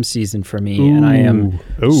exam season for me, and I am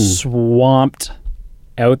swamped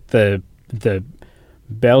out the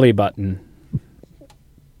belly button.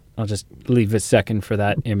 I'll just leave a second for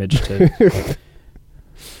that image to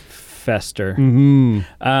fester.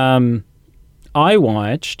 Mm-hmm. I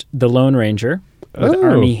watched The Lone Ranger with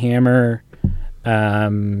Armie Hammer,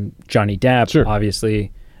 Johnny Depp,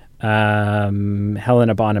 obviously,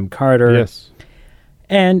 Helena Bonham Carter. Yes.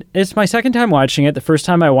 And it's my second time watching it. The first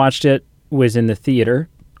time I watched it was in the theater.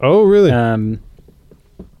 Oh, really?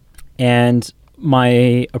 And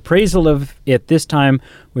my appraisal of it this time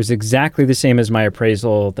was exactly the same as my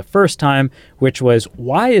appraisal the first time, which was,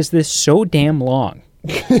 why is this so damn long?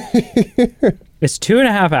 It's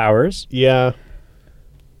 2.5 hours. Yeah.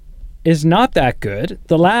 Is not that good.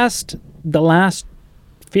 The last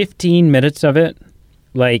 15 minutes of it,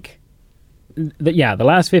 the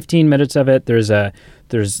last 15 minutes of it, there's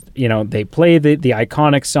they play the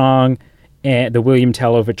iconic song and the William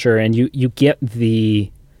Tell overture, and you get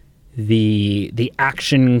the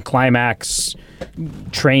action climax,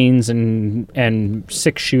 trains and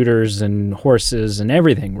 6-shooters and horses and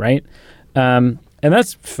everything, right? And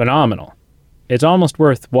that's phenomenal. It's almost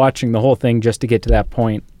worth watching the whole thing just to get to that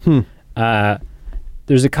point.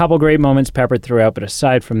 There's a couple great moments peppered throughout, but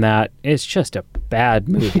aside from that, it's just a bad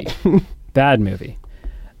movie. Bad movie.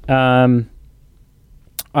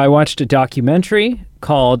 I watched a documentary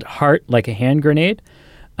called Heart Like a Hand Grenade,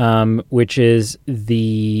 which is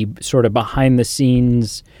the sort of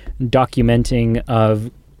behind-the-scenes documenting of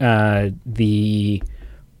the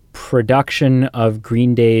production of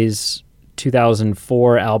Green Day's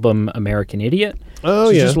 2004 album American Idiot. Oh,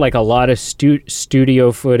 so yeah. Just like a lot of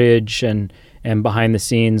studio footage and behind the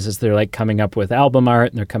scenes as they're like coming up with album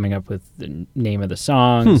art, and they're coming up with the name of the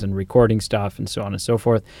songs and recording stuff and so on and so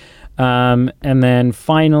forth. And then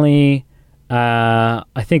finally,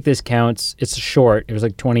 I think this counts. It's short. It was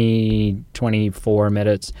like 24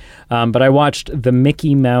 minutes. But I watched the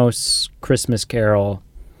Mickey Mouse Christmas Carol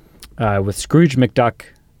with Scrooge McDuck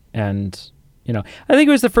and I think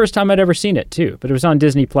it was the first time I'd ever seen it too, but it was on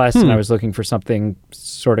Disney Plus, and I was looking for something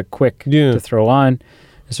sort of quick to throw on.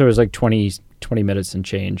 So it was like 20 minutes and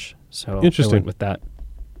change. So Interesting. I went with that.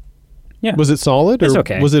 Yeah. Was it solid? It's or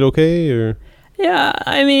okay. Was it okay? Or Yeah,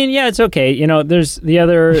 I mean, yeah, it's okay.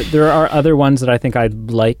 There are other ones that I think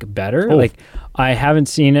I'd like better. Oh. Like I haven't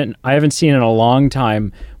seen it in a long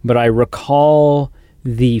time, but I recall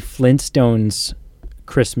the Flintstones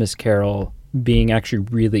Christmas Carol being actually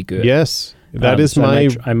really good. yes, that is so my.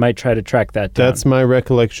 I might try to track that down. That's my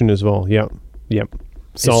recollection as well. Yep.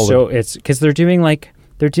 Solid. So it's because they're doing like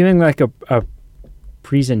a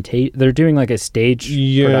presentation. They're doing like a stage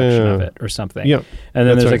production of it or something. Yep. And then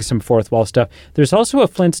That's there's right. like some fourth wall stuff. There's also a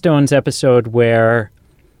Flintstones episode where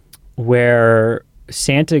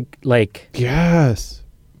Santa yes.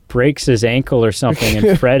 breaks his ankle or something,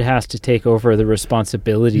 and Fred has to take over the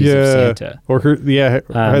responsibilities of Santa. Or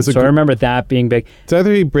has So I remember that being big. It's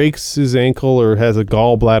either he breaks his ankle or has a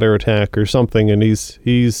gallbladder attack or something, and he's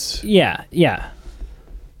Yeah.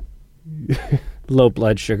 Low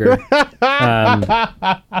blood sugar.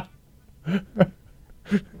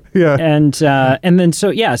 yeah. And then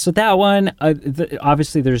so that one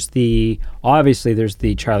obviously there's the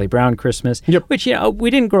Charlie Brown Christmas, which we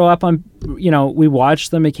didn't grow up on. We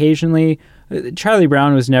watched them occasionally. Charlie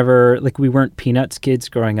Brown was never like, we weren't Peanuts kids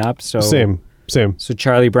growing up, so Same. So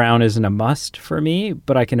Charlie Brown isn't a must for me,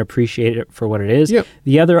 but I can appreciate it for what it is. Yep.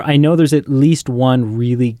 The other, I know there's at least one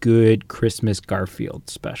really good Christmas Garfield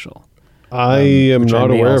special. I am which not I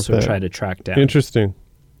may aware of also that. try to track down. Interesting.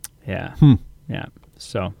 Yeah. Yeah.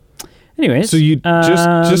 So, anyways. So you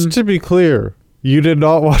just to be clear, you did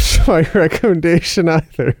not watch my recommendation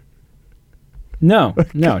either. No,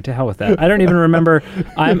 to hell with that. I don't even remember.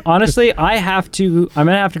 I'm going to have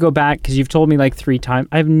to go back because you've told me like 3 times.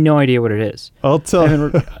 I have no idea what it is. I'll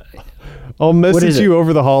message you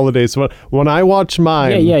over the holidays. When I watch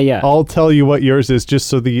mine, I'll tell you what yours is, just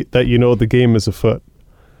so that you know the game is afoot.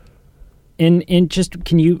 In just,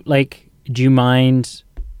 can you, like, do you mind,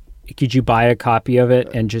 could you buy a copy of it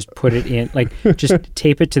and just put it in, like, just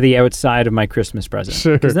tape it to the outside of my Christmas present?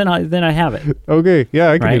 Sure. Because then I have it. Okay, yeah,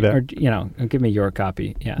 I can do that. Or, give me your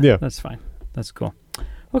copy. Yeah. That's fine. That's cool.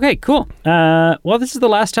 Okay, cool. Well, this is the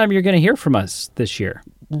last time you're going to hear from us this year.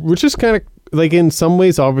 Which is kind of, like, in some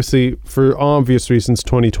ways, obviously, for obvious reasons,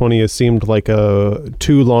 2020 has seemed like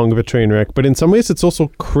too long of a train wreck. But in some ways, it's also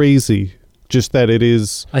crazy, just that it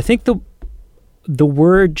is. I think the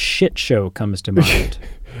word shit show comes to mind.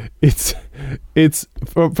 It's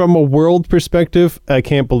from a world perspective, I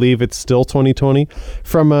can't believe it's still 2020.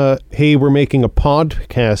 From a, hey, we're making a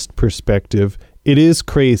podcast perspective, it is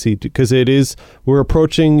crazy because we're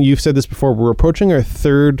approaching, you've said this before, we're approaching our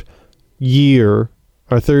third year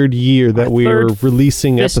that we are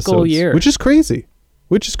releasing episodes, year. which is crazy.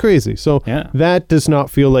 So that does not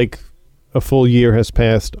feel like a full year has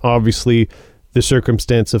passed. Obviously, the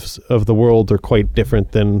circumstances of the world are quite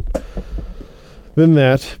different than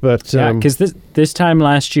that, but because this time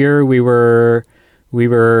last year we were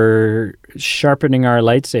sharpening our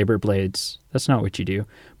lightsaber blades. That's not what you do,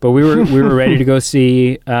 but we were ready to go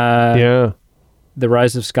see The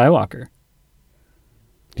Rise of Skywalker.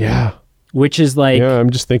 Yeah, which is like,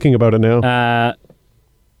 I'm just thinking about it now.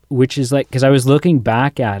 Which is like, because I was looking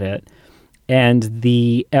back at it, and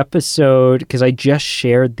the episode, because I just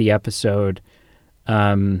shared the episode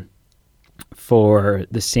for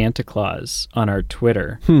the Santa Claus on our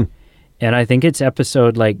Twitter. And I think it's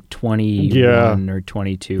episode like 21 or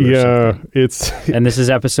 22 or something. And this is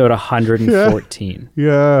episode 114.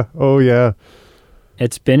 Yeah. Oh, yeah.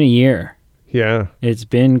 It's been a year. Yeah. It's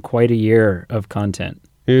been quite a year of content.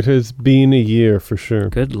 It has been a year for sure.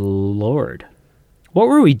 Good Lord. What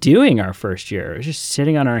were we doing our first year? It was just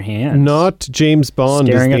sitting on our hands. Not James Bond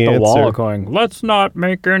staring is the at the answer. wall going, let's not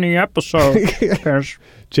make any episodes.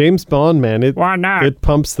 James Bond, man. Why not? It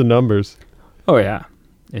pumps the numbers. Oh, yeah.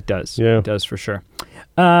 It does. Yeah. It does for sure.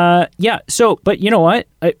 So, but you know what?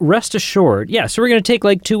 Rest assured. Yeah, so we're going to take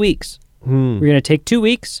like 2 weeks. We're going to take 2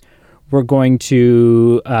 weeks. We're going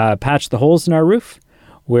to patch the holes in our roof.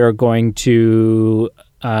 We're going to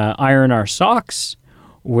iron our socks.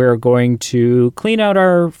 We're going to clean out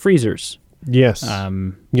our freezers. Yes.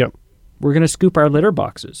 Yep. We're going to scoop our litter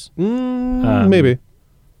boxes. Maybe.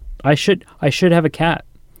 I should have a cat.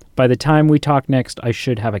 By the time we talk next, I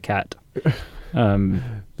should have a cat.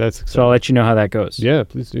 That's exciting. So I'll let you know how that goes. Yeah,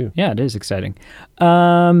 please do. Yeah, it is exciting.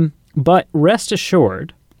 But rest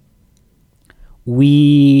assured,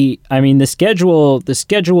 the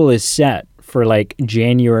schedule is set for like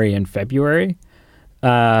January and February.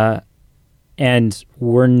 And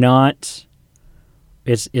we're not,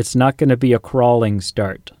 it's not going to be a crawling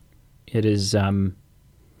start It is,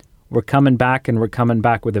 we're coming back, and we're coming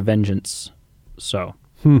back with a vengeance. So,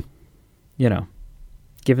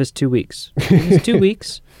 give us 2 weeks. Give us 2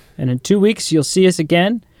 weeks, and in 2 weeks, you'll see us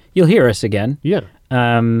again. You'll hear us again. Yeah.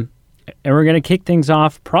 And we're going to kick things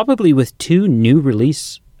off probably with 2 new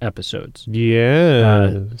release episodes.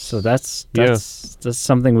 Yeah. So that's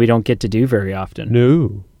something we don't get to do very often.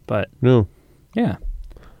 No. But no. Yeah.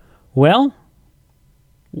 Well,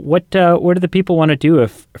 what do the people want to do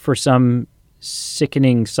if for some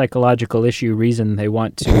sickening psychological issue reason they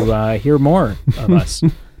want to hear more of us?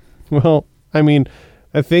 Well, I mean,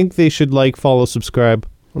 I think they should follow, subscribe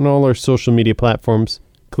on all our social media platforms.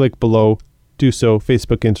 Click below. Do so.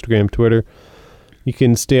 Facebook, Instagram, Twitter. You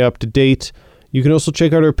can stay up to date. You can also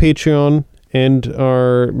check out our Patreon and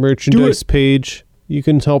our merchandise page. You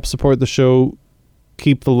can help support the show,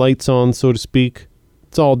 keep the lights on, so to speak.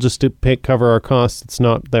 It's all just to cover our costs. It's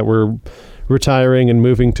not that we're retiring and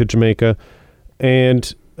moving to Jamaica.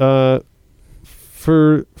 And from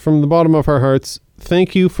the bottom of our hearts,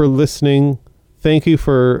 thank you for listening. Thank you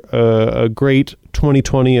for a great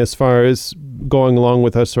 2020 as far as going along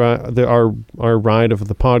with us, our ride of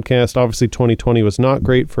the podcast. Obviously, 2020 was not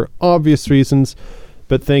great for obvious reasons,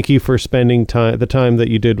 but thank you for spending the time that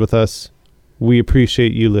you did with us. We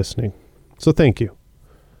appreciate you listening. So thank you.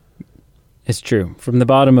 It's true. From the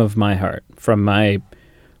bottom of my heart, from my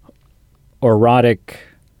erotic,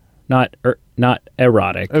 not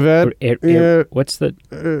erotic. What's the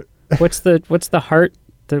heart?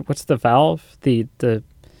 What's the valve?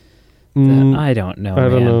 I don't know. I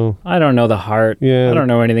don't know. I don't know the heart. Yeah. I don't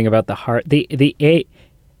know anything about the heart.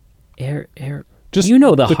 Just you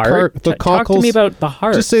know the heart. The Talk to me about the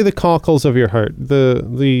heart. Just say the cockles of your heart.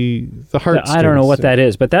 The heart. I don't know what that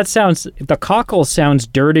is, but the cockle sounds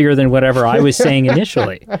dirtier than whatever I was saying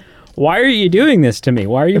initially. Why are you doing this to me?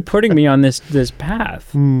 Why are you putting me on this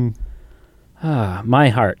path? My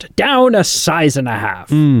heart. Down a size and a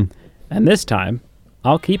half. And this time,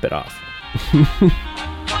 I'll keep it off.